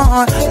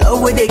python.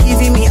 Love way they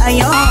giving me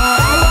iron.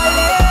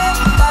 Wale,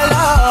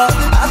 color.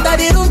 After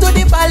the room to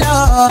the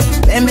palace,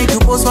 then make you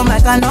pose for my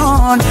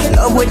canon.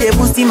 Love way they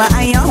boosting my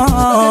iron.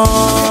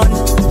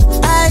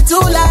 I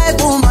too like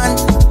woman.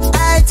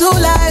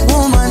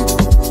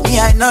 Me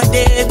I know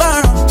they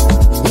burn.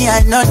 Me Me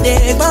I not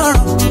dey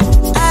borrow.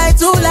 I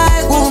too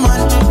like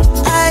woman.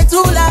 I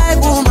too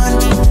like woman.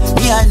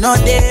 Me I not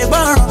dey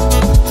borrow.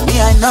 Me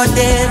I not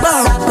dey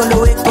borrow. Sakolo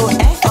eko,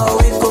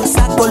 oweko.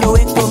 Sakolo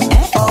eko,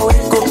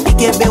 oweko.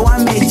 Ikebe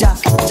one meja,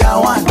 ja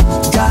one,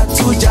 ja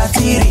two, ja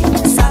three.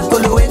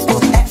 Sakolo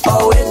eko,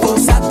 oweko.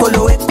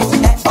 Sakolo eko,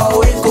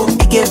 oweko.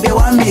 Ikebe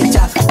one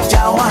meja,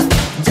 ja one,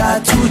 ja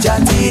two, ja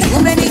three. Too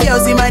many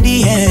girls in my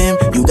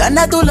DM.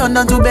 Uganda to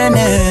London to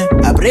Benin.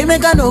 I pray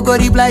make I no go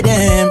reply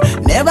them.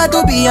 Never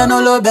to be a no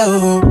love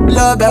oh.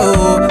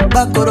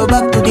 Back to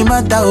the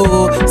matter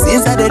oh.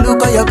 Since I dey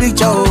look at your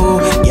picture oh.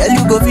 Girl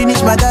you go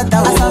finish my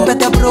data oh. Some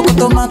better broke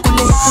to my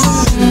culé.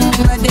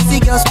 When they see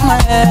girls from my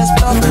ass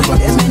block.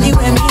 Them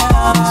anywhere me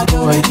out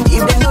oh.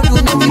 If they no do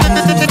nothing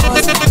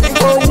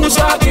oh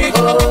Usagi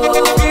oh.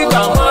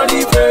 Kika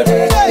money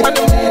pay.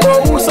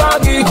 Oh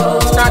Usagi oh.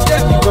 Na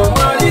take you go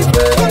money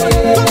pay.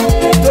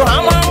 To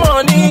have my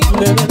money.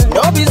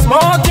 Don't be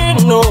small thing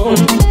no.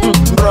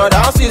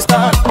 Brother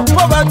sister.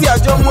 Poverty I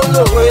jump all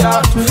the way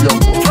out.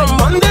 From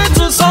Monday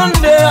to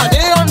Sunday, I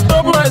dey on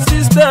top my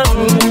system.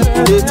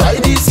 They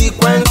tidy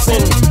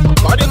sequencing,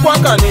 body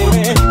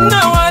quackling.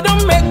 Now I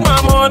don't make my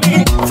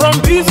money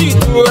from busy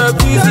to a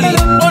busy.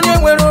 Only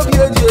where of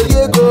your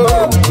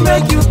go,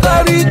 make you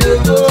carry the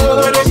go.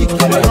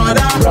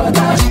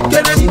 Brother,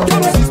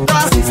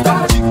 sister,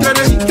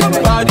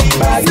 body.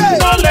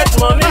 Don't let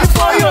money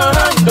for your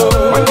hand,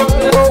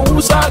 oh,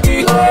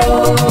 Usagi,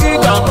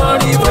 Giga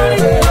money, oh,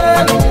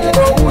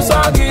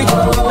 Usagi,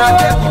 na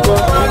get go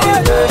money,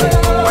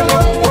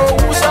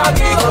 oh,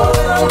 Usagi,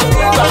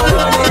 Giga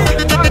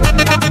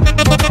money.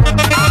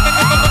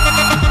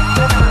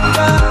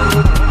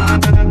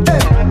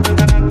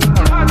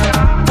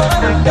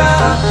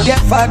 Get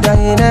father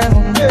in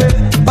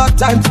heaven, but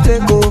time to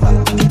take over.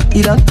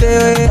 You don't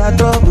tell I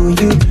trouble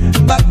you.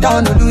 Back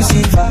down to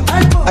Lucifer.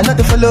 I know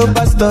the follow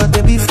pastor,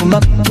 they be for my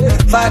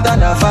father,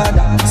 na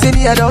father. See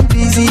me, I don't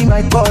busy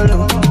my call.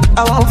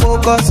 I won't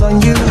focus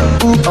on you,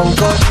 on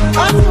God.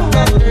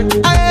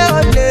 I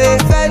only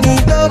any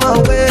time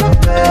away.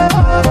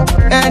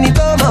 Any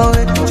time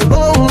away. To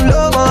go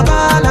low, my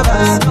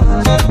balance.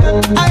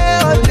 I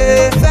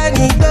only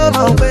any time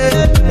away.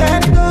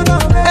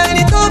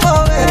 Any time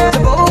away. To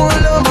go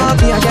low, my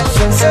be I get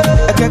sense.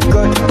 I get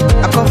good.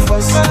 I come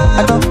first.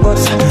 I don't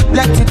boss.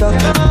 Plenty dog,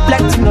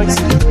 plenty noise,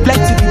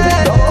 plenty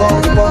people. Don't call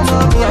me boss.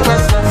 Me I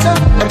get sense.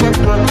 I get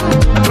good.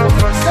 I come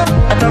first.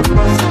 I don't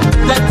boss.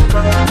 Plenty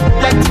dog,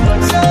 plenty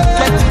noise,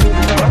 plenty people.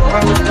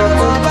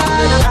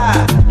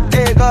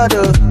 Hey God,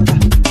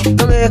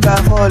 don't make her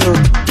follow.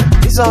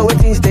 This all what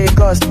things they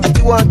cost. I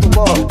still want to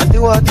walk. I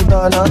still want to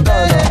turn on.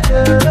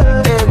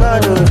 Hey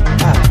God,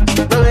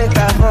 don't make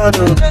her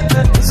follow.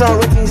 This all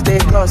what things they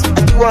cost. I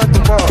still want to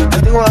walk. I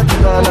still want to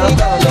turn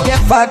on. Get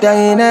father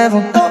in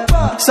heaven.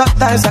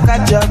 Sometimes I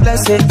catch your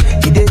blessing.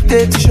 He dey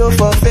take to show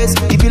for face.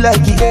 He be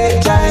like he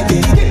ain't trying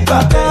to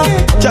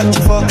judge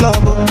you for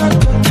club,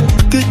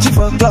 get you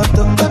for club,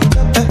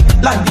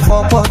 like you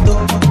for photo.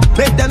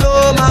 Make them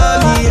know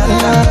money.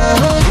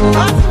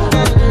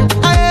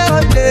 I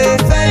only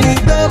any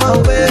time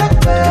away.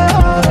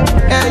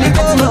 Any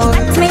time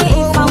away. Ask me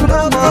if I'm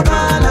wrong or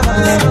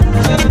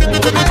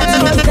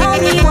tell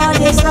me what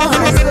they saw.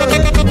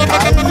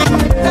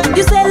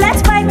 You say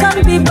let's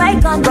bygone be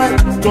bygone.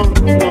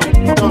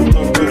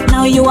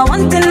 Now you are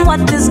wanting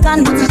what is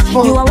gone.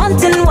 You are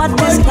wanting what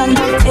is gone.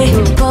 Hey,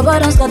 Baba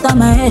don't scatter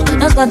my head,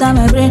 don't scatter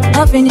my brain.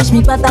 Don't finish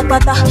me pata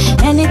pata.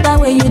 Anytime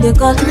when you dey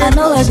call, I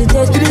know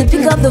hesitate to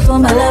pick up the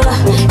phone, my lover.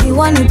 You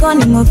want to call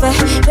him over,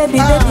 baby,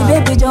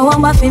 don't want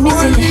my family.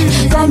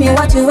 Tell me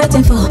what you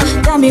waiting for.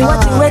 Tell me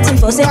what you waiting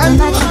for. Say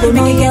tonight you go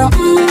make a girl,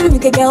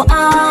 make a girl,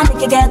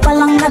 make a girl,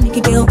 palanga, make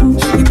a girl,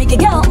 you make a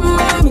girl,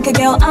 make a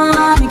girl,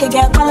 make a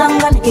girl,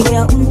 palanga, make a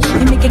girl,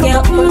 you make a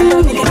girl,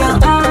 make a girl,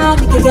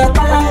 make a girl,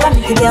 palanga,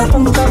 make a girl,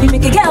 you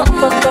make a girl,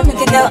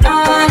 make a girl,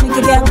 make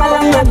a girl,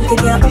 palanga, make a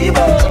girl.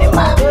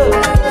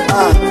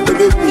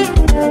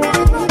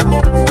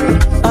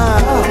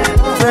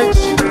 French.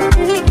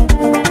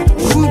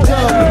 Good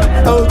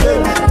job. Okay.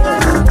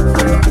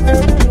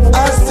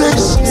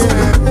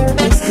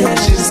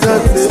 She's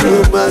not the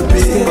human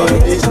being on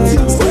this thing.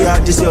 Oh yeah,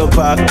 this your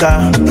baka.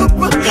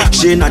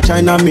 She na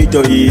China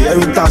middle here.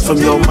 Every task from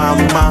your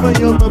mama.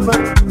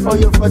 Or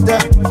your father.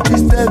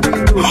 This time you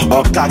know.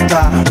 Oh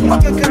kaka.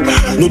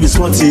 No be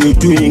smart you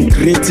doing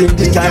creating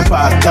this kind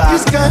baka.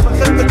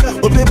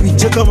 Oh baby,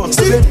 check come on.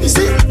 See,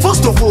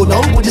 first of all,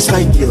 now who this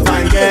fine girl?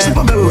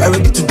 Superman, I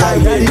ready to die.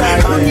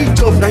 I need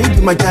job, now you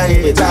be my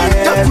diet.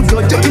 That food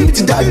not taking me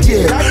to die,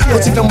 yeah.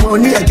 But if I'm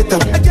money, I get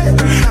them.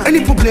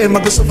 Any problem, I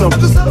go solve them.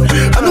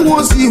 I don't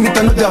want to see you with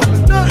another.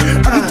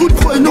 I'm a good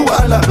boy, no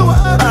Allah.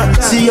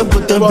 See your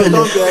bottom belly,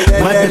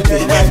 my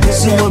baby.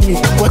 This is mommy,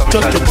 what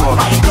talk about?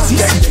 Is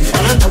it easy?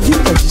 Have you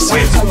got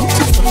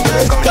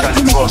this?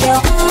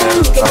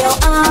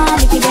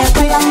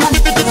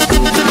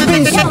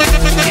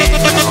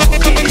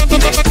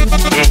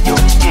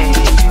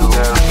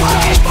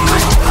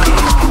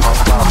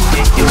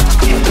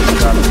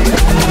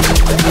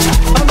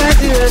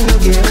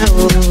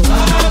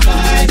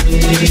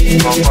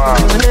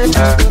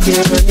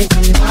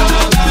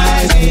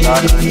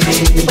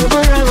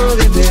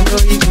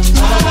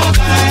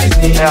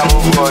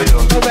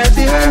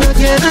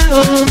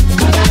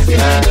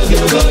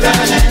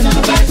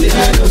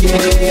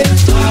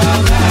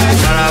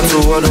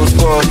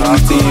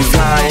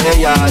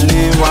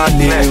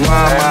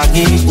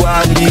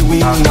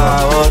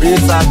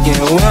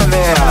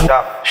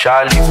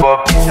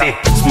 Shallipopi,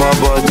 small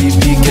body,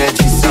 big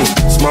edgy,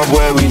 small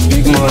boy with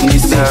big money,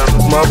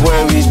 small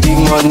boy with big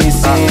money,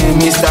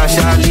 Mr.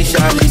 Shalli,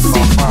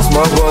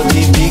 small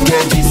body, big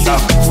edgy,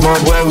 small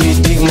boy with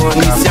big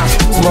money,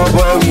 small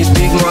boy with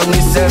big money,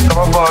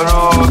 come on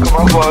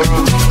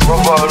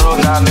borrow,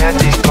 na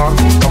medical,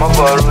 come on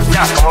borrow,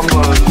 na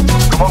medical,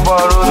 come on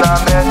borrow, na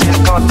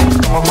medical,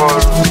 come on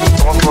borrow.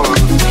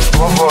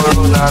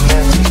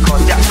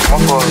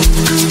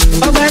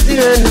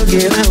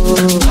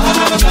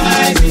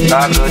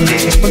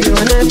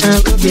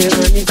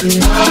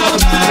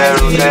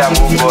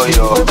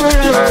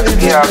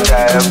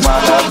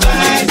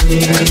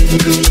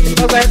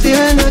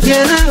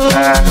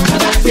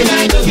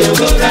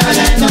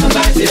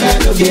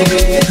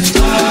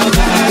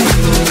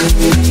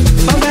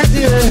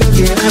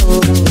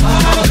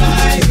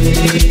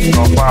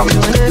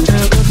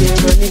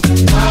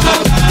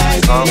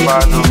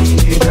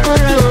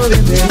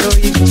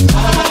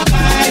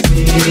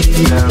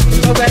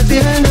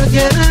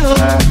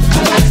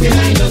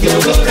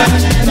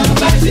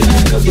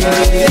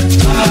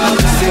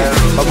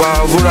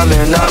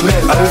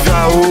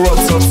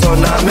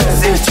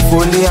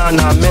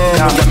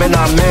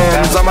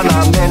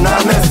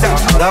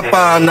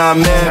 Na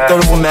man,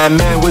 colorful man,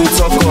 we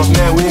talk of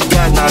man, we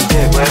got not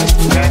them.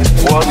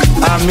 What?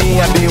 I mean,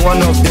 I be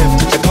one of them.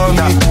 They call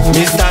me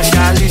Mr.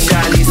 Shalli,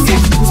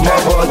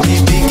 small body,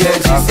 big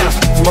edgy,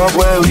 small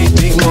boy with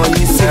big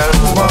money,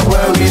 small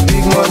boy with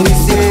big money,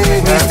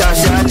 Mr.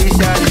 Shalli,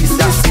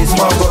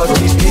 small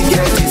body, big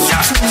edgy,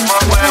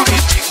 small boy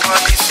with big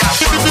money,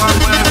 small boy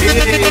with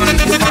big money.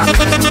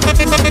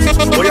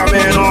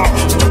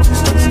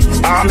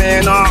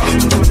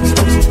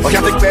 Oh, yeah, okay,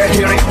 I take bad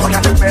hearing.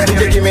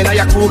 They give me now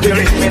your cool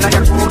hearing.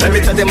 Let me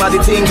tell them how the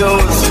thing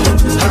goes.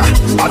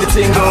 How the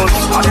thing goes.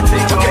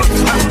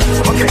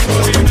 Okay.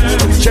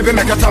 Chebe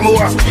make a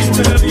tamua.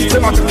 Say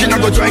my cooking, I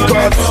go join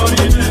God.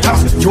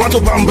 You want to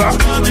bamba?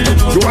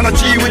 You wanna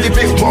G with the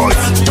big boys?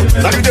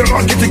 Now you the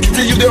wrong, kitty,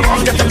 you the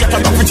wrong. Get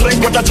up, we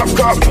drink with a chop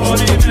cup.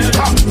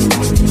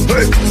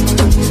 Hey,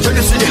 so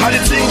you see how the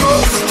thing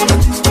goes.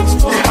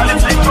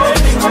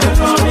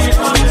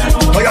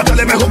 Oh, you tell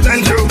me who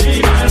blend you.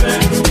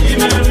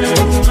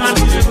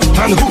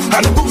 And who?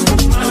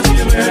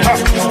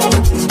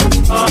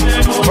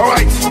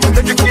 Alright,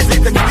 take it easy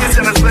and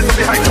let's play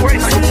behind the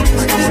waist.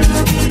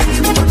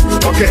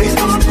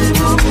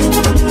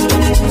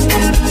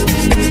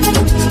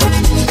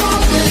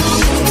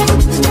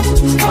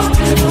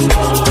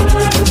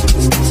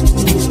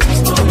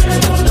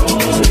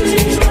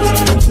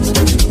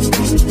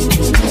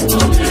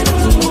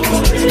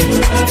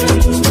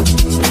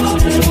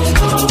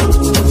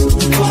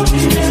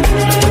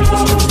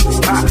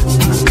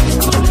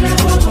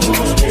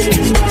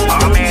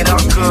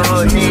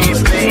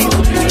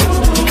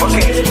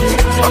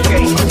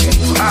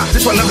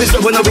 This one of this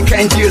when we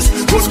can't use.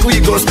 Go school,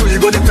 you go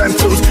the time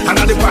tools. And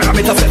all the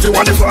parameters that you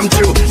want to from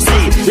you.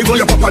 See, you go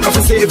your papa not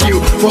to save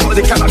you. For all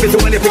the cannabis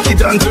when they pick it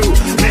done do.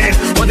 Man,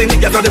 all the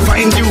niggas don't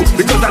find you.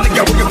 Because that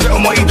nigga will you play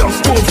on my don't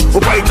move.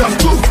 Or buy it up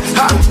too.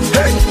 Ha,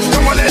 hey,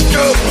 come on, let's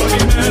go.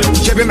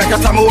 Chebe make a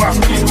tamua.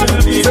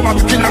 Say my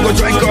picking, I go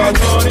join God.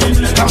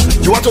 Ha,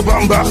 you want to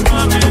bamba?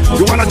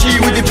 You wanna G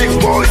with the big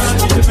boys?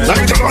 Now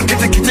you the wrong, get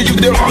you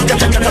the wrong.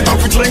 Get up,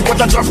 we drink with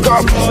a drop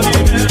cup.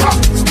 Ha,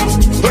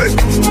 hey,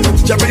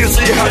 Chebe, you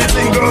see how the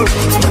thing goes.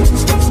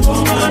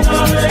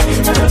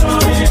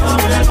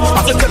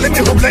 I said, tell me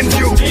who blends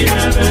you.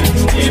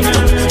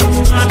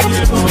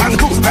 And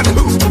who?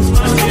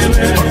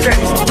 Okay.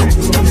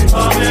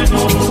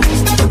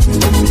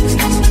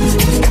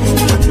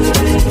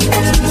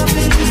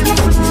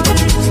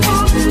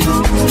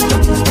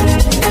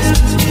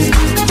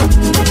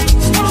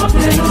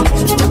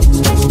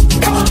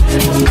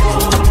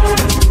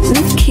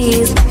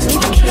 Keys.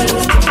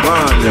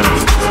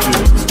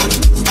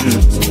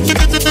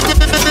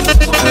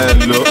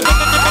 Hello.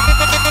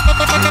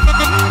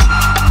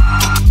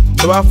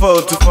 Tó bá fọ́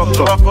o ti fọ́kọ̀,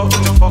 tó bá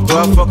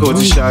fọ́kọ̀ o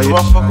ti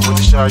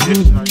ṣayé,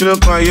 kí ló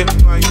kan ayé,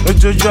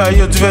 lójoojú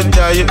ayé o ti fẹ́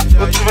jayé,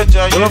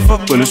 tó bá fọ́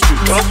pẹ̀lú street,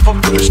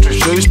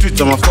 lórí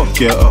street ọmọ fuck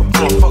ẹ up,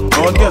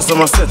 àwọn girls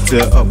ọmọ set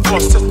ẹ up,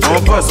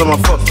 àwọn boys ọmọ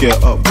fuck ẹ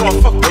up, tó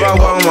bá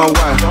wá wọn máa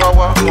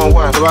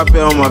wá, tó bá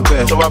bẹ́ wọn máa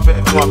bẹ́, tó bá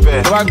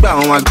gbà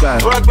wọn máa gbà,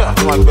 tó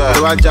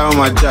bá já wọn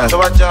máa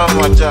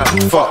já,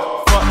 fuck.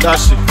 That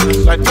shit,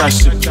 like that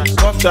shit,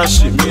 fuck that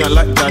shit, me I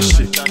like that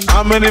shit.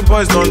 How many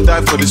boys don't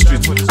die for the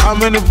street? How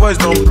many boys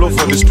don't blow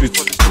for the street?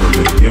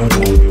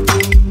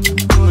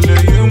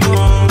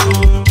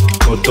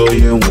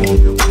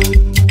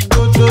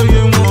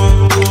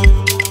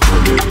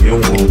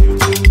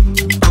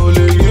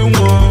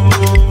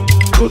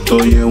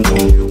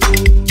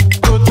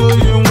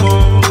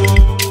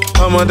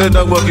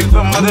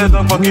 Ọmọdé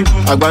dọ́gbọ́n kí,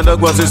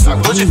 àgbàdọ́gbọ́n sísè.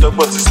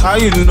 How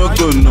you no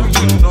go no?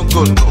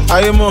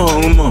 Ayé mọ̀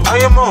ọ̀hún mọ̀.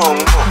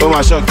 Ó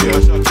máa ṣọ̀kì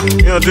ẹ̀.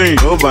 Ní ọdún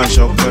yìí, ó bá ń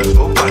ṣọpẹ́.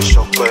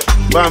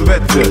 Bá ń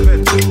bẹ̀tẹ̀.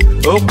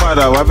 Ó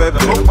padà wá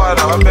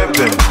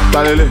bẹ̀bẹ̀.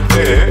 Talele,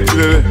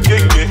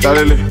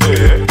 talele,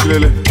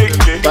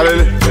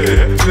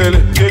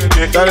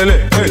 talele,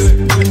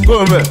 go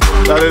on back.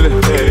 Talele,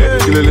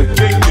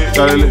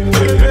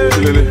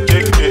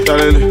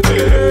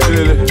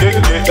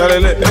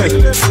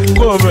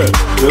 go on back.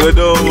 You're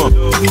the one.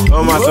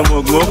 I'm a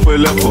some go for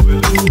level.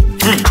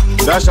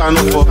 Dash on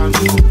the floor.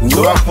 So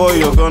I for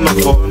you're gonna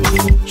fall.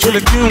 Show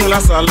the king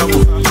last a long.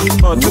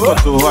 Oh, to go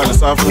to one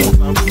safu.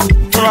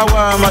 For a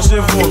while, my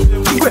chef.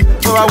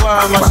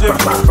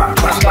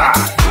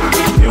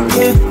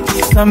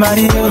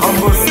 Somebody else.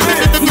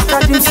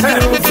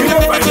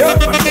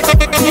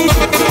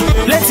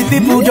 Plenty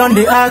people done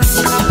the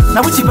ask.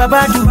 Now which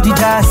Baba do the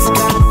task?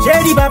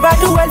 Jerry Baba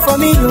do well for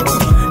me.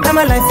 Now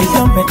my life is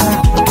done better.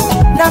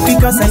 Not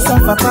because I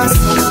suffer fast,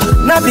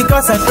 not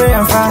because I pray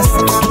and fast.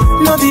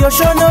 No be your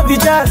show, no be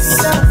jazz.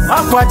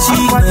 Aquachi,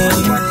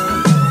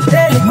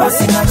 daily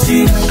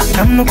bossinachi.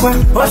 I'm no kwa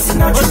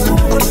bossinachi.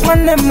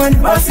 Monday,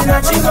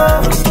 bossinachi.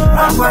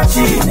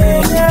 Aquachi,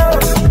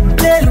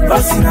 daily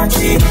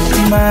bossinachi.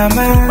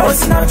 Mama,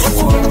 bossinachi.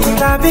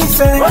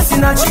 Tabife,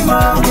 bossinachi.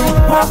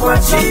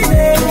 Aquachi.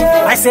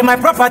 I say my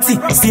property,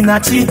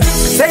 sinachi.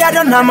 Say I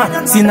don't know,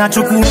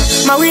 sinachuku.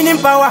 My winning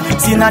power,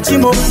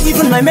 sinachimo.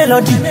 Even my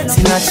melody,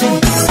 sinachi.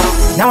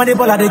 Now when they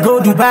ball, they go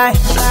Dubai.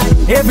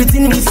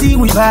 Everything we see,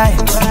 we buy.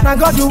 Now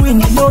God do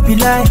win, it no be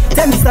lie.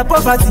 Tell Mr.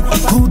 Poverty,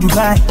 who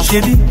Dubai?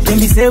 Chevy, then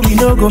we say we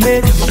no go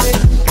make.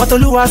 But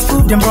Olu has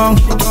proved them wrong.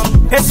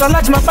 It's so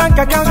large my bank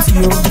account,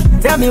 you.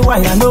 Tell me why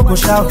I no go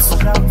shout.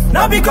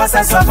 Not because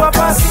I suffer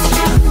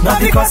fast, not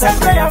because I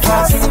pray and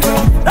fast.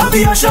 Not be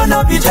your show,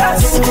 not be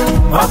jazz.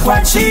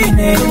 Aquachi,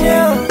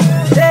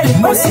 daily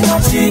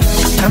bossinachi.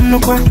 I'm no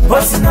kwa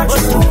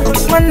bossinachi.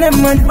 Monday,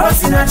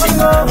 bossinachi.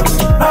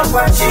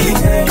 Aquachi,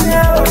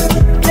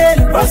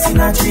 daily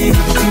bossinachi.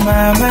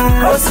 Mama,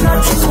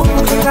 bossinachi.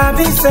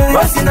 Tabife,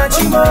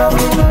 bossinachi.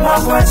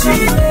 Aquachi.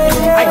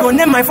 I go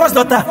name my first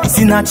daughter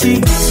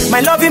Sinachi. My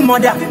loving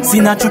mother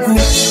Sinachuku.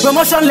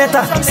 Promotion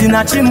letter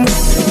Sinachimu.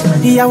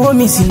 Iyawo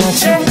mi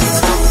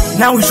Sinachi.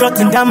 Now we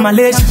shutting down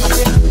Malaysia.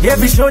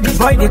 Every show the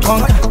boy they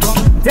conquer.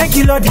 Thank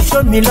you Lord, you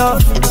showed me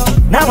love.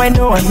 Now I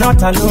know I'm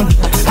not alone.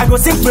 I go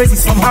sing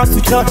praises from house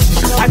to church.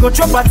 I go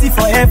throw party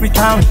for every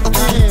town.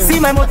 See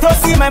my motor,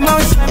 see my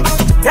mount.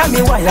 Tell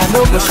me why I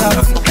no go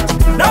shout.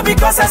 Not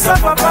because I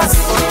suffer fast,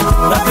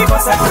 not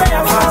because I pray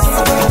and fast.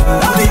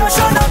 Not be your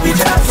show, not be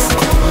jazz.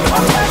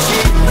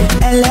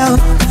 Hello,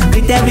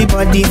 with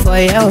everybody for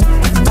you.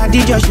 Body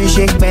just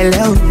shake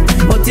bello.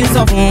 But it's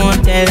up on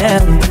bello.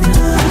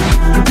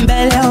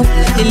 Bello,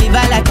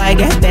 deliver like I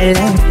get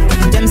bello.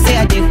 Them say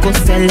I dey go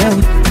sell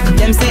out.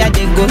 Them say I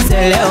dey go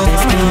sell out.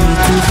 Destiny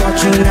to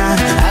fortuna.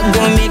 I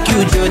go make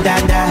you Joe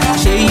Dada.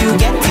 Show you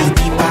get the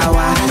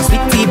power.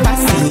 Sweetie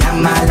passy,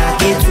 I'm a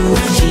like to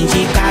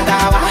Shinji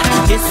Kagawa.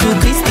 Jesus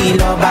Christi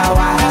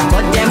Lobawa.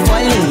 Got them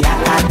falling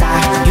yakata.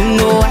 You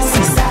know I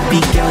see sabi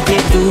girl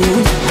they do.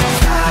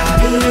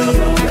 Sabi,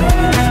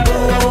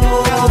 oh,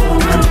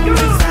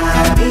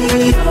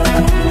 sabi,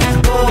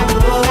 oh,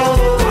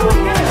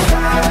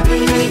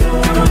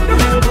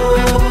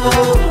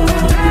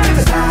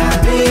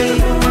 sabi,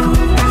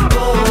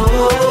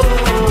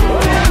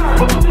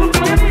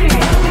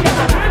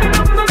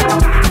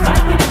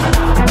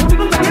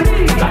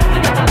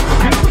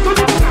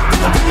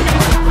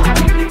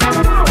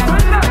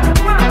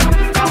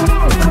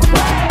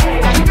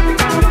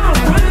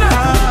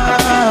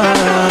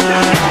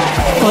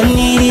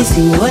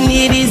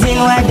 Only reason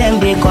why them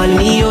they call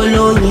me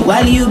Olori.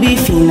 While you be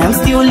fin, I'm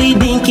still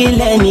leading, kill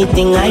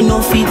anything. I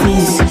know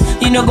fitness,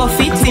 you know go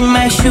fit in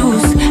my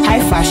shoes.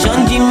 High fashion,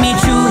 Jimmy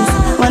choose.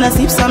 Wanna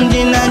sip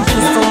something and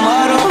choose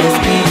tomorrow. Let's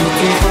be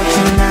looking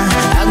fortuna.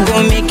 I go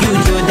make you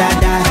Joe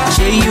Dada.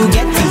 Show you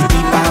get the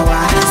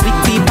power.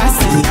 Sweetie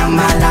passy, I'm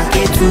a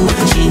like to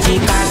Shinji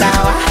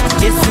Kagawa.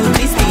 Jesus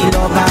Christi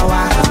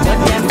Lobawa. Got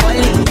them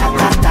falling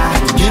yakata.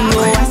 You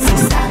know I see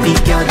sabi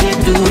girl they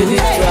do.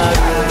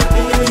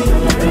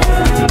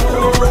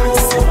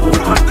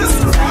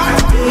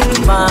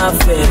 My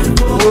friend,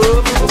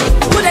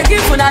 who they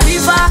give for the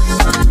liver?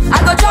 I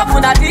go chop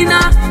for the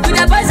dinner. With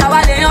the boys I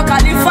want they on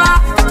Khalifa.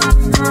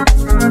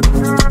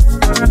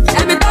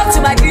 Let me talk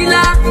to my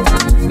dealer.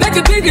 Make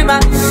it big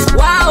man.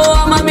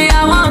 Wow, mommy,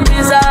 I want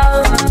this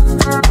out.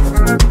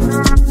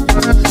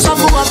 Some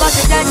who are about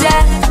to judge.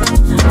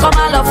 Come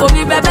on, love for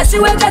me, baby. See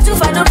where get to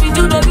find out if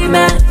you don't give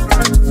me.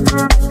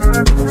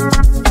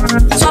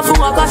 Some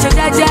who are about to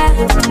judge.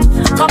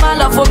 Come on,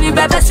 love for me,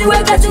 baby. See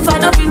where get to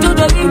find out if you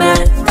don't give me.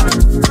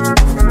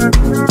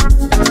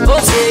 Oh,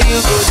 say you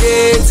go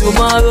day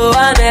tomorrow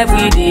and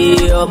every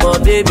day. Oh, my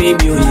baby,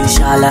 me only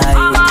shalai.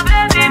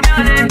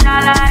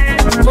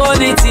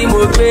 Money tí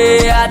mo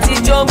gbé,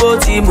 àtijọ́ mo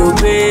tí mo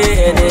gbé,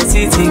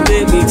 ẹnẹ́sì ti gbé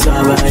mi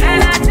tàbáyé.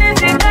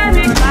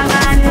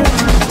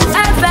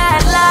 Ẹ fẹ́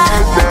la,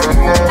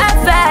 ẹ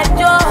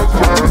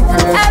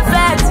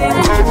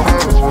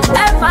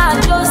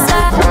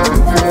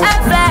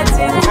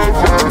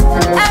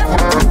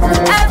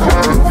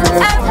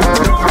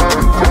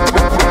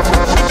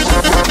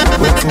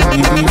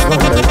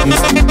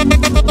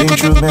Been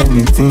through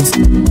many things,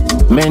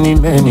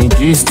 many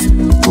gist.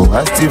 Oh,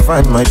 I still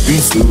find my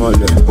peace,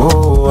 mother.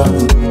 Oh,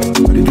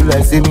 but they do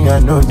like say me, I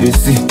know they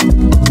see.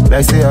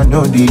 Like say I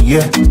know the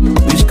year.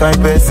 Which kind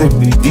person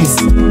be this?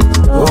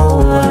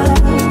 Oh,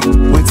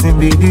 waiting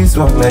be this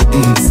one like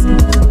this.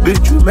 Been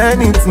through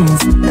many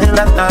things, and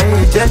like I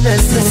hate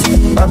Genesis.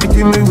 I be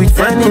dealing with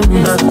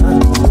enemies.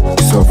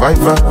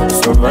 Survivor,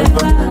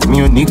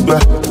 me Onigba,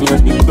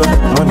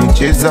 money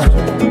chaser,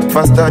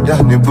 faster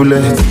than a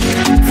bullet,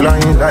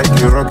 flying like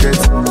a rocket.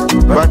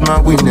 Bad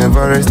man we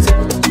never rest.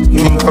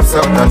 King of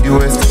South and the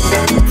West,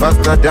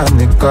 faster than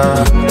a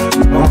car.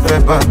 Mon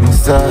fait pas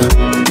ça,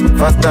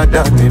 faster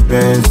than a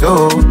Benz.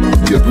 Oh,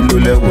 you below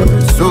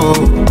level, so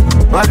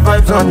bad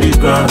vibes on the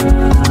ground.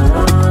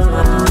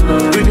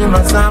 Reading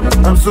my Sam,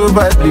 I'm so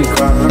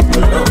biblical.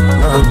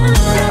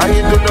 I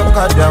hate to look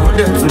at down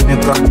there to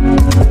nigga.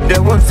 They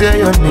won't say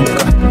your nigga.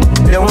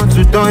 They want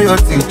to turn your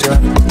teacher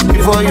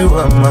before you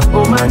are my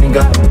oh my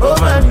nigga, oh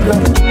my nigga.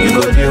 You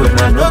go there when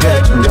I no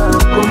get ginger.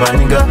 Oh my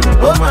nigga,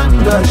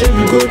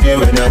 you go there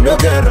when I no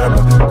get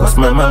rubber. Cause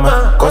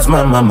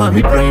my mama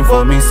be praying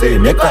for me, say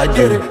make I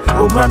get it.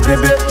 Oh my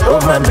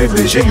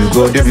baby, she you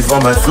go there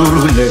before my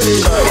suru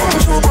lady.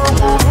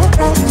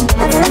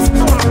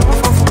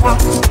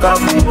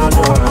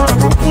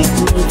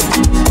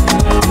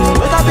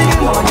 Wake up in the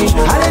morning,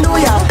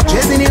 hallelujah.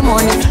 Chasing the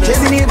money,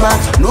 chasing it back,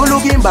 no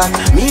looking back.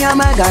 Me and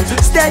my gang,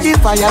 steady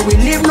fire, we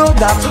leave no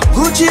gap.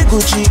 Gucci,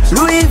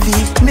 Louis V,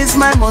 miss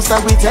my monster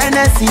with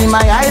Hennessy.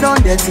 My eye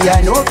on dirty,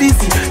 I know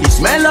busy. You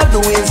smell of the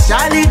wings,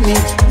 Charlie me.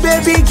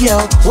 Baby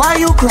girl, why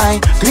you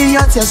crying? Clean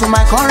your tears with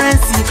my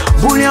currency.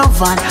 Bullion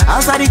van,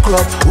 outside the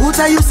club. Who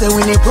tell you say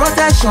we need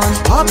protection?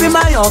 Up in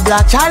my all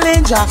black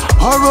challenger.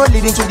 Horror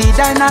leading to the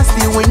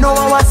dynasty. We know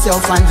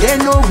ourselves and they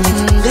know we.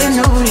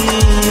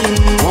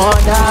 More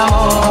than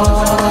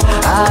more,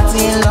 heart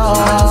in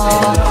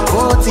love,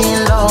 heart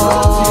in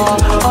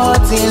love,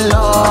 heart in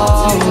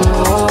love,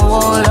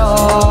 oh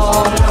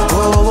Lord,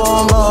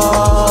 oh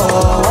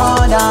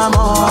more than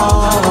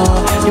more,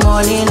 the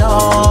money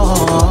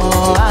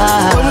love.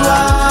 Olúwa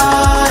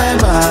ẹ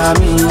gbà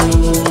mí,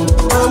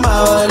 ó máa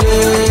wọlé,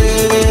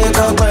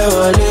 kọ́pẹ́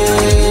wọlé,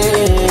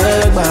 ẹ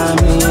gbà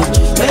mí,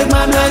 make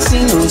my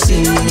blessing no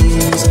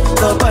cease,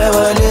 kọ́pẹ́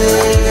wọlé,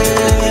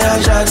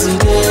 àṣà ti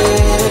dé.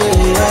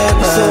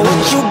 So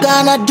what you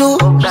gonna do?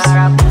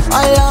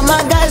 All of my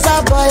guys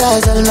are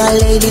boys, all my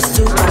ladies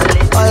too.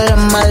 All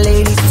of my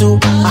ladies too.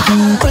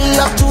 Pull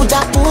up to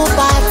the pool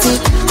party.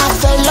 I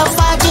fell off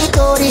at the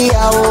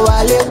Korea. Oh,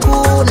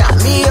 Alekuna,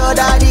 me your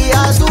daddy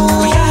has to.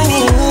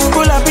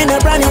 Pull up in a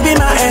brand new be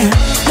my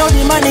no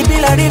the money be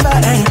like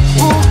river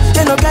Ooh,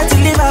 they no get to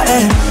liver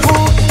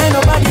Ooh, ain't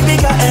nobody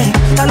bigger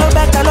Talo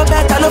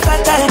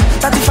fat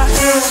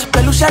 35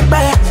 Pelu shake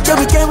back. Yeah,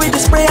 we came with the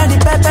spray and the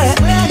pepper.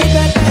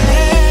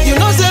 You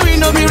know say we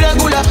no be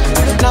regular.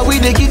 Now we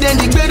dey give them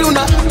the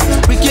beduna.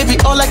 We keep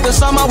it all like the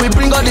summer. We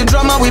bring all the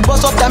drama. We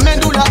bust up the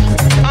medulla.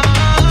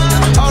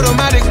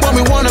 Automatic when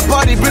we wanna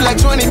party. Bring like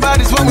 20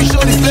 bodies when we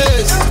show the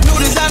place. New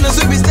designers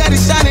we be steady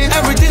shining.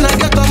 Everything I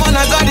get them on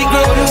I got it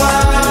grow.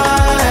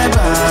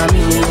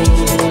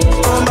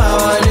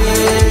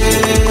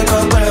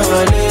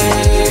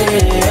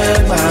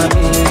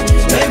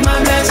 Make my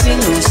blessing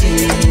no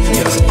see.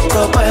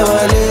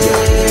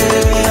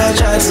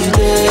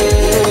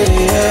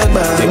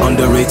 They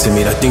underrated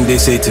me, that thing they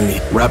say to me.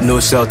 Rap no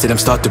sell till them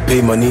start to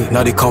pay money.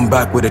 Now they come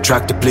back with a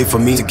track to play for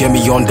me. To get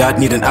me on that,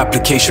 need an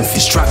application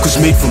fee. This track was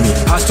made for me,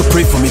 has to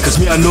pray for me. Cause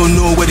me, I don't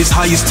know where this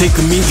high is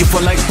taking me. If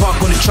I like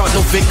park on the chart,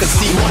 no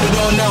vacancy. Want it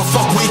all now,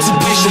 fuck waiting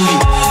patiently.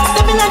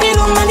 Stepping out the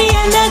room and the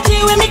energy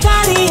when me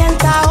carry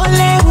enter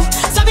ole.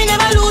 So we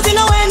never losing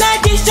no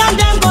energy. Jump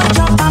them, go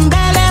jump and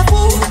belly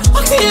full.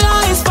 Okay,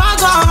 now is far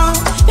gone.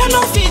 You're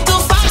no fit to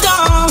far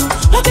down.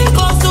 Nothing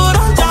close to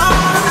run down.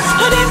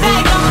 No they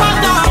beg and fall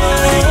down.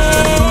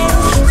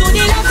 To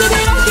the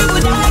left, you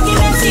would die in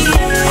the sea.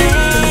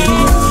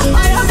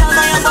 I love that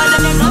by your body,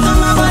 they come on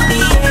my body.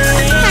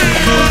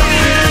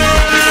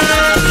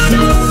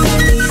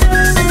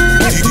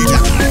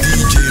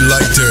 DJ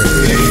Lighter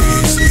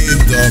is in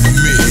the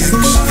mix.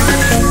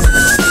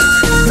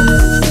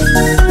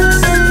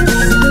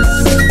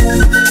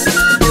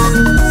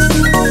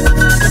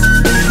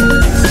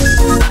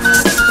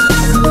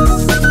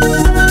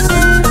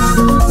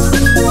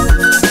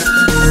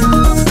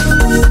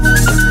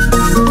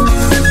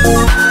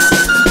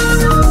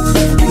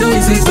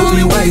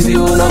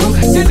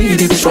 They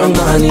really be strong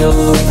man,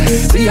 yo.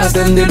 See as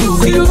them they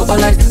look, yo. All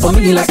like for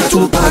me like a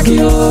Tupac,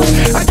 yo.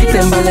 I keep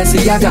them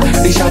Balenciaga,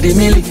 they shot the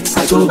milli,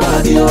 I too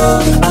bad, yo.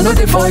 I know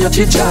they for your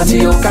chit chat,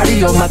 yo. Carry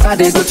your matter,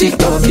 they go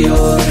TikTok,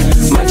 yo.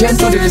 My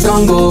gentle days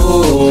don't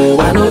go,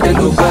 I know they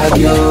look bad,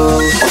 yo.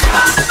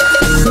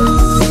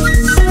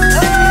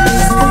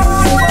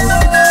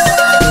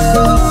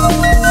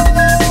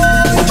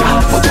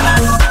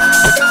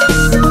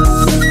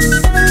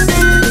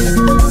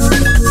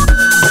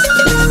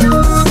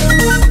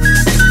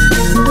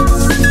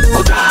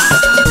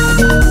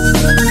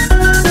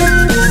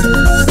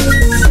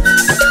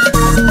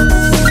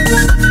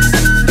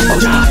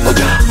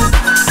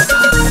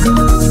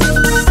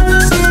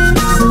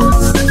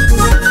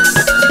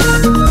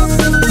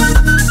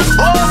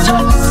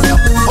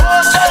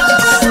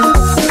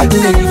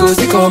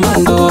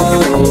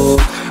 commando.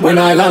 When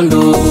I land,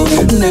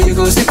 then you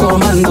go see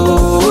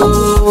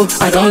commando.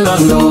 I don't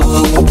land,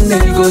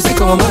 then you go see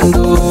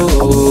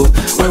commando.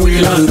 When we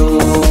land,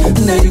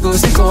 then you go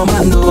see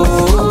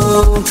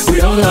commando. We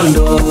don't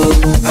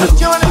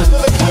land.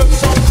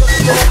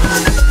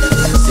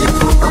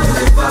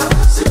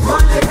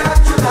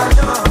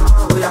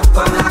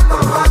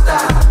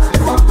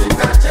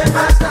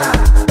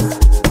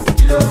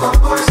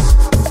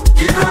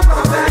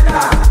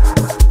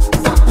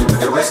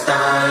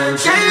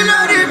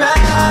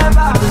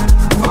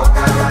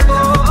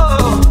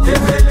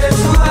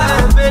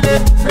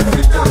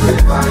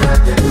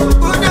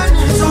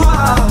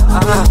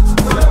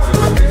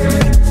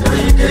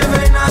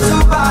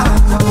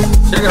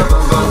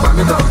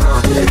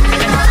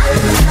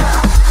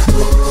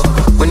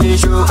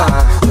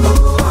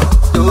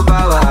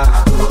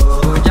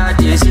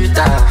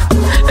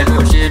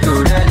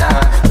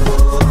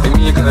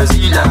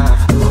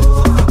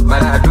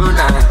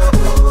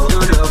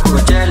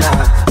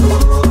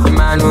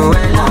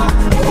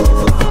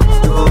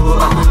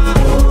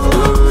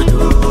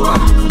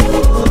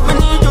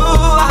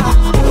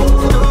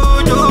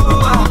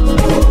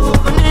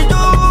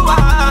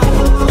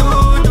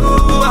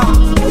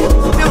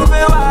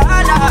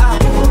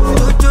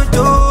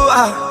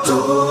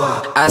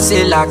 I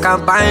say la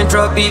campagne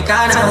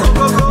tropicana.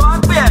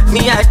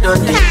 Me I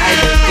don't take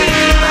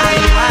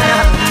marijuana.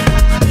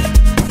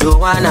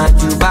 Joanna,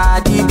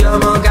 Juba, di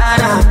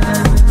Biomogana.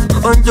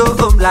 Onjo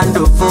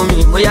Omlando for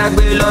me, moya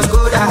gbe los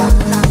Goda.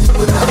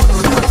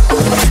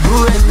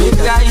 Who and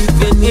nigga,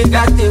 if a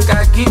nigga think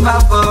I give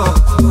up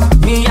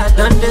me, I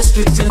done the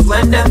streets since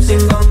when them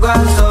sing on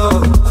God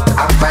so.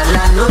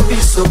 Apala no be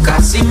so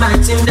see my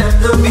team them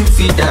no be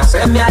feeder.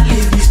 Premier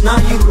League is not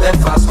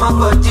UEFA, small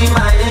body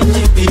my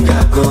engine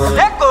bigger go.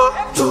 Let go.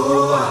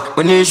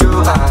 When you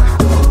show